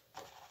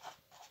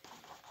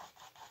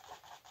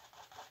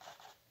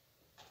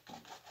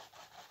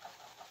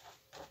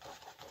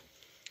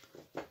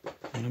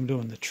 When I'm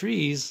doing the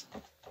trees,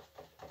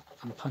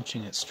 I'm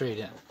punching it straight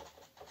in.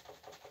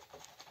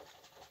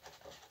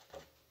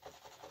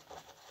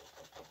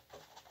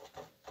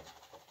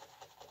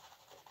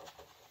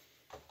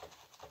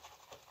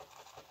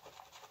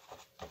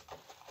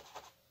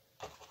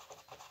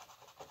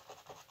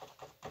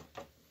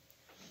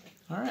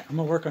 Alright, I'm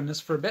going to work on this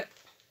for a bit.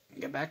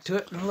 Get back to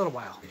it in a little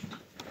while.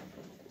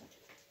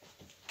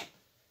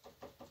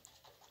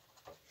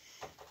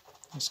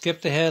 I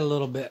skipped ahead a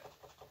little bit.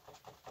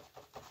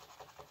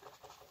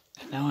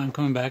 And now I'm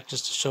coming back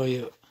just to show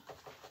you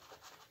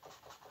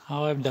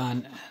how I've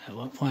done and at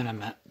what point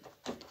I'm at.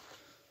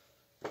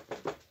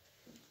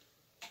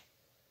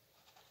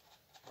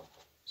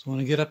 So when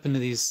I get up into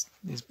these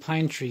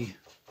pine tree,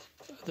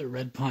 the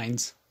red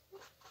pines,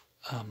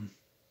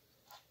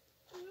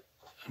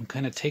 I'm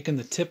kind of taking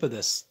the tip of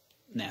this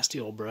nasty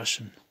old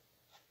brush and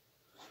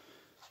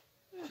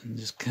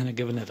just kind of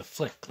giving it a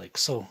flick, like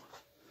so.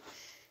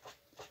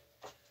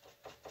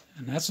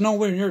 And that's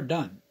nowhere near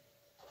done.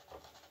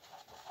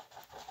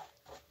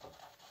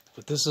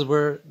 But this is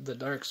where the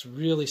darks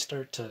really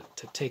start to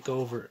take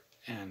over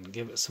and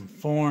give it some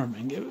form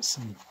and give it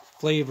some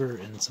flavor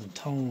and some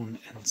tone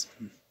and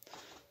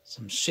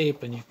some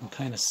shape, and you can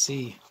kind of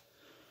see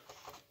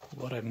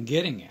what I'm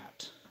getting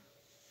at.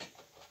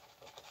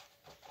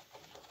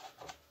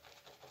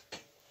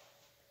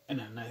 And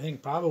then I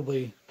think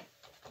probably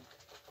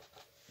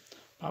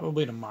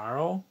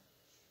tomorrow,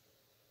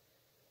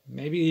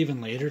 maybe even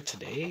later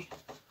today,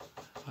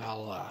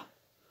 I'll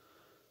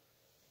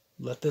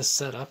let this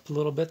set up a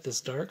little bit, this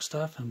dark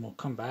stuff, and we'll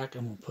come back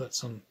and we'll put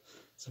some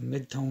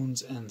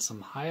midtones and some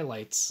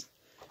highlights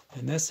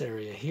in this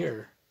area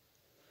here.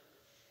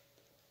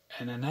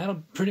 And then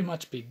that'll pretty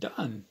much be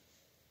done.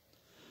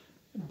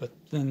 But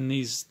then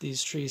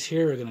these trees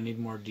here are going to need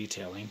more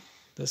detailing.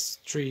 This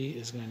tree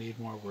is going to need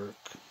more work.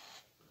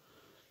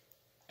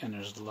 And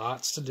there's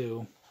lots to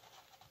do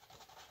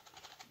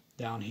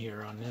down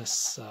here on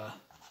this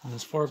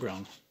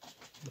foreground.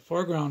 The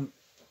foreground,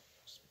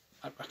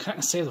 I kind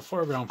of save the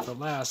foreground for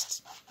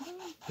last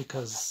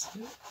because,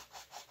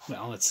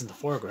 well, it's in the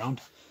foreground,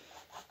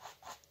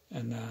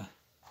 and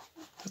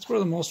that's where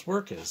the most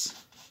work is.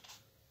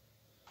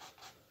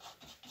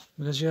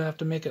 Because you have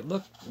to make it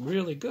look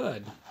really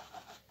good.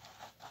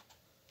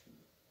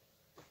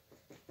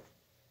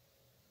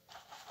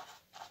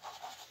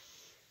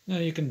 Now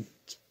you can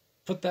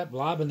put that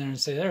blob in there and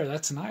say, there,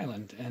 that's an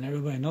island, and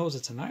everybody knows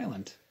it's an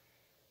island.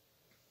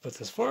 But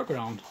this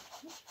foreground,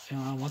 you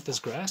know, I want this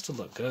grass to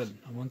look good.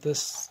 I want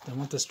this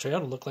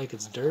trail to look like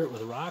it's dirt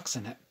with rocks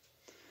in it.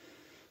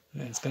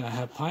 And it's going to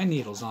have pine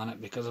needles on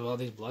it because of all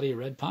these bloody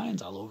red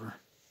pines all over.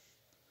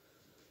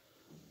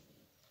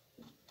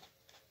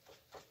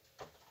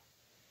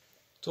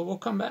 So we'll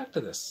come back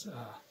to this.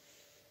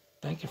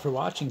 Thank you for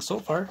watching so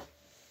far.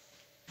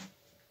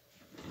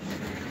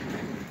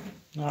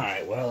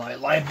 Alright, well, I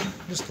lied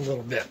just a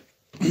little bit.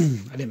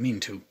 I didn't mean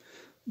to.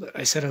 But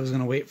I said I was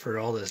going to wait for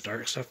all this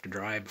dark stuff to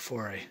dry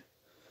before I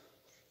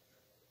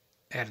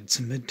added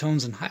some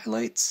midtones and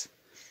highlights.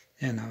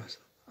 And I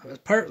was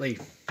partly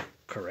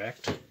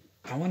correct.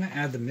 I want to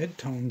add the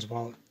midtones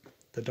while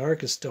the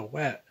dark is still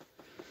wet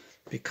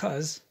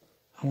because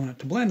I want it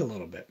to blend a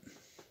little bit.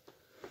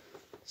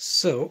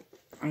 So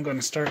I'm going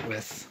to start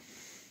with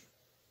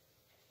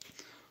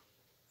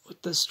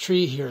this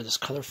tree here, this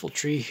colorful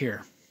tree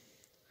here.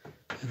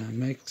 And I'm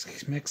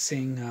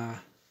mixing my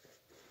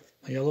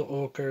yellow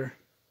ochre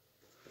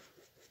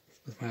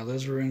with my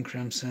alizarin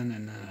crimson,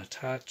 and then a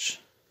touch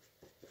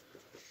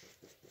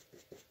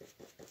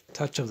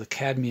of the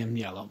cadmium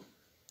yellow.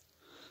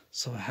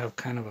 So I have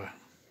kind of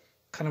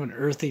an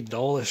earthy,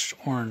 dullish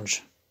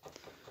orange,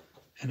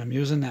 and I'm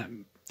using that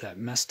that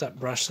messed up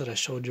brush that I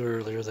showed you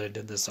earlier that I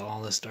did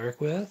all this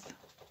dark with.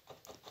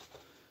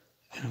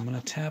 And I'm going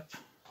to tap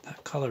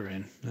that color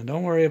in. Now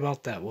don't worry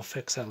about that. We'll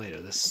fix that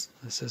later. This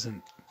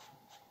isn't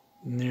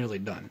nearly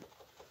done.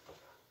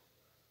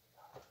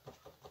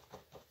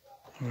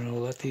 We're going to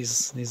let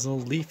these little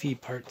leafy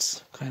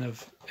parts kind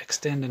of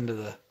extend into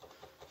the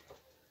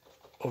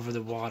over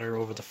the water,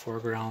 over the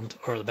foreground,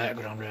 or the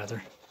background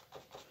rather.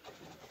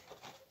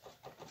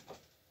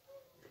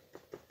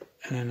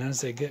 And then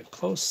as they get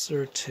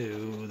closer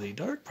to the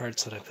dark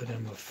parts that I put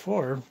in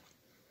before,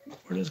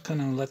 we're just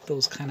going to let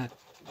those kind of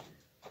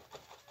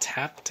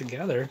tap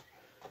together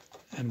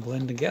and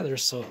blend together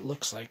so it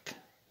looks like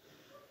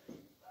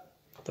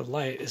the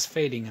light is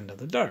fading into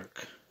the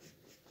dark.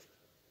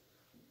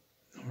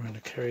 And we're going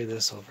to carry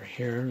this over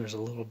here. There's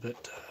a little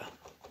bit,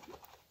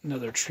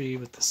 another tree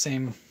with the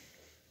same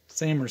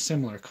or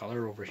similar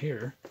color over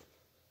here.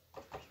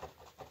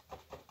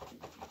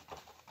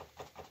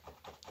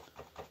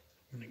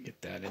 I'm going to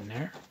get that in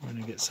there. We're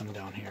going to get some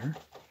down here.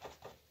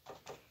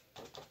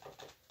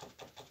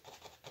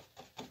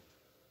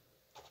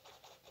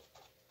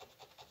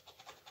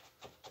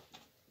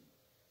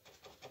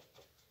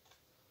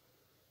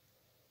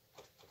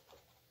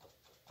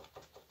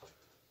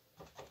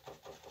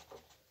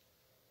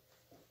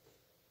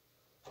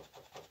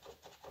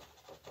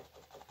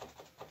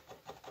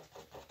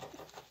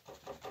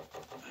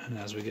 And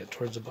as we get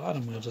towards the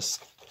bottom, we'll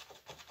just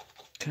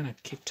kind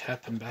of keep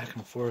tapping back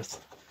and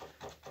forth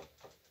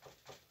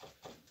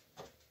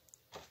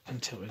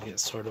until we get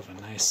sort of a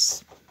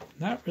nice,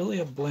 not really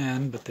a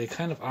blend, but they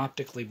kind of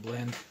optically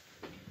blend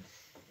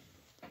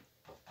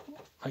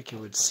like you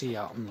would see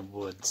out in the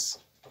woods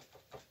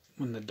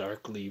when the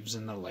dark leaves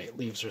and the light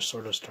leaves are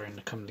sort of starting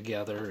to come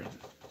together. And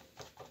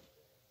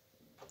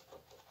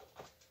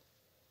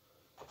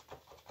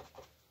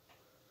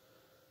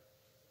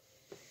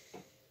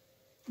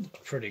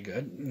pretty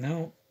good.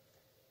 Now,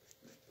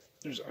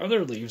 there's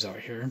other leaves out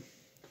here.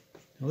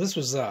 Well, this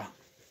was we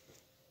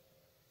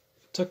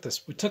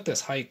took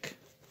this hike,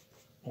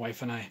 my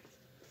wife and I.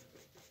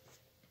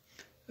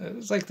 It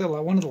was like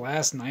one of the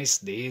last nice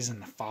days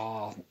in the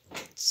fall,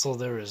 so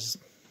there was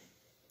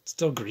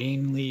still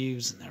green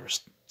leaves, and there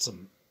was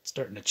some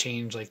starting to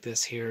change like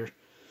this here.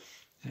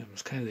 And it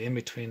was kind of the in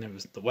between.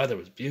 The weather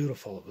was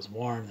beautiful. It was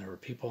warm. There were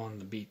people on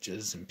the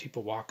beaches and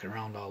people walking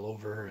around all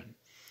over, and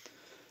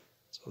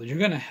so you're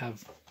going to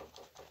have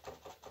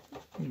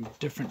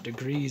different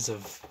degrees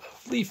of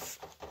leaf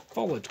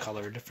foliage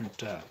color,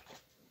 different,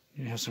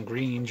 you have some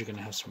greens, you're going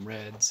to have some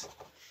reds,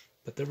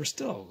 but there were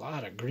still a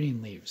lot of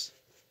green leaves.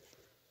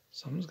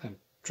 So I'm just going to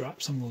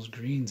drop some of those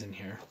greens in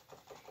here.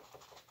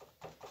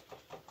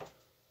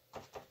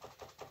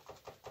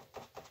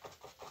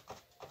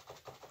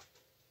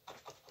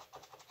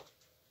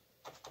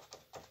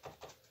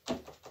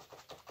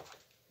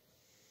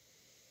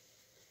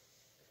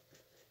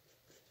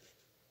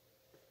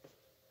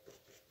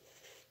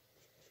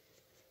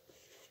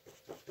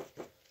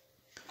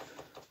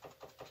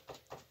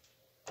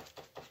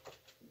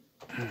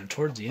 And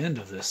towards the end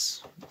of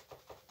this,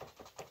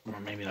 or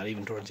maybe not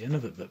even towards the end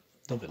of it, but a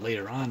little bit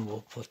later on,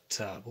 we'll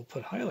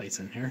put highlights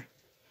in here,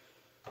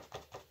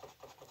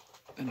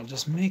 and it'll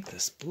just make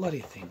this bloody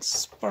thing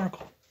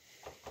sparkle.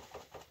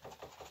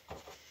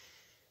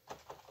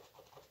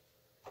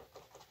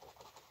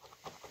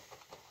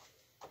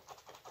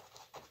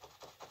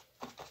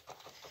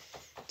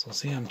 So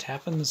see, I'm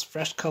tapping this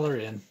fresh color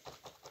in,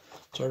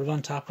 sort of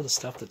on top of the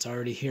stuff that's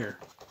already here.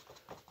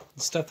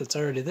 The stuff that's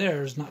already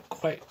there is not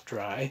quite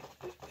dry.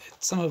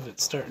 Some of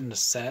it's starting to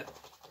set,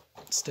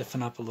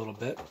 stiffen up a little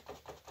bit,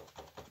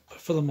 but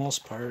for the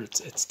most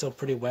part it's still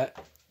pretty wet.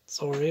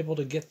 So we're able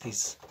to get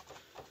these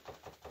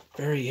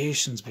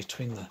variations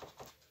between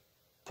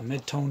the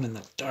mid-tone and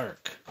the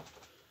dark.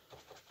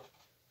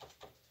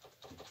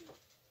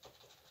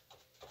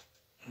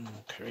 And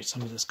we'll carry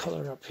some of this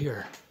color up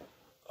here.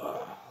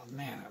 Oh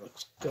man, that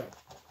looks good.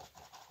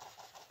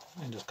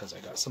 And just because I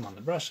got some on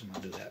the brush, I'm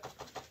going to do that.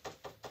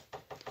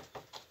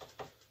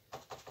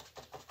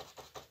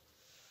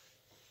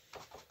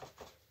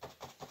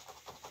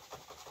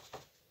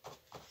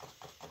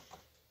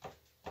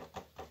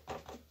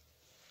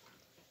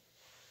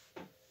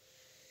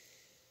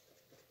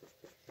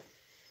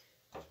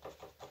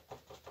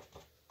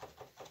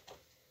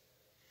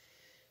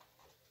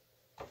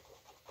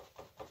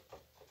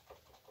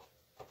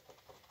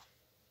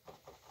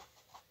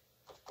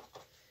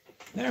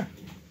 There.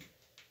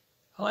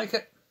 I like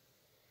it.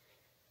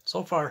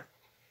 So far.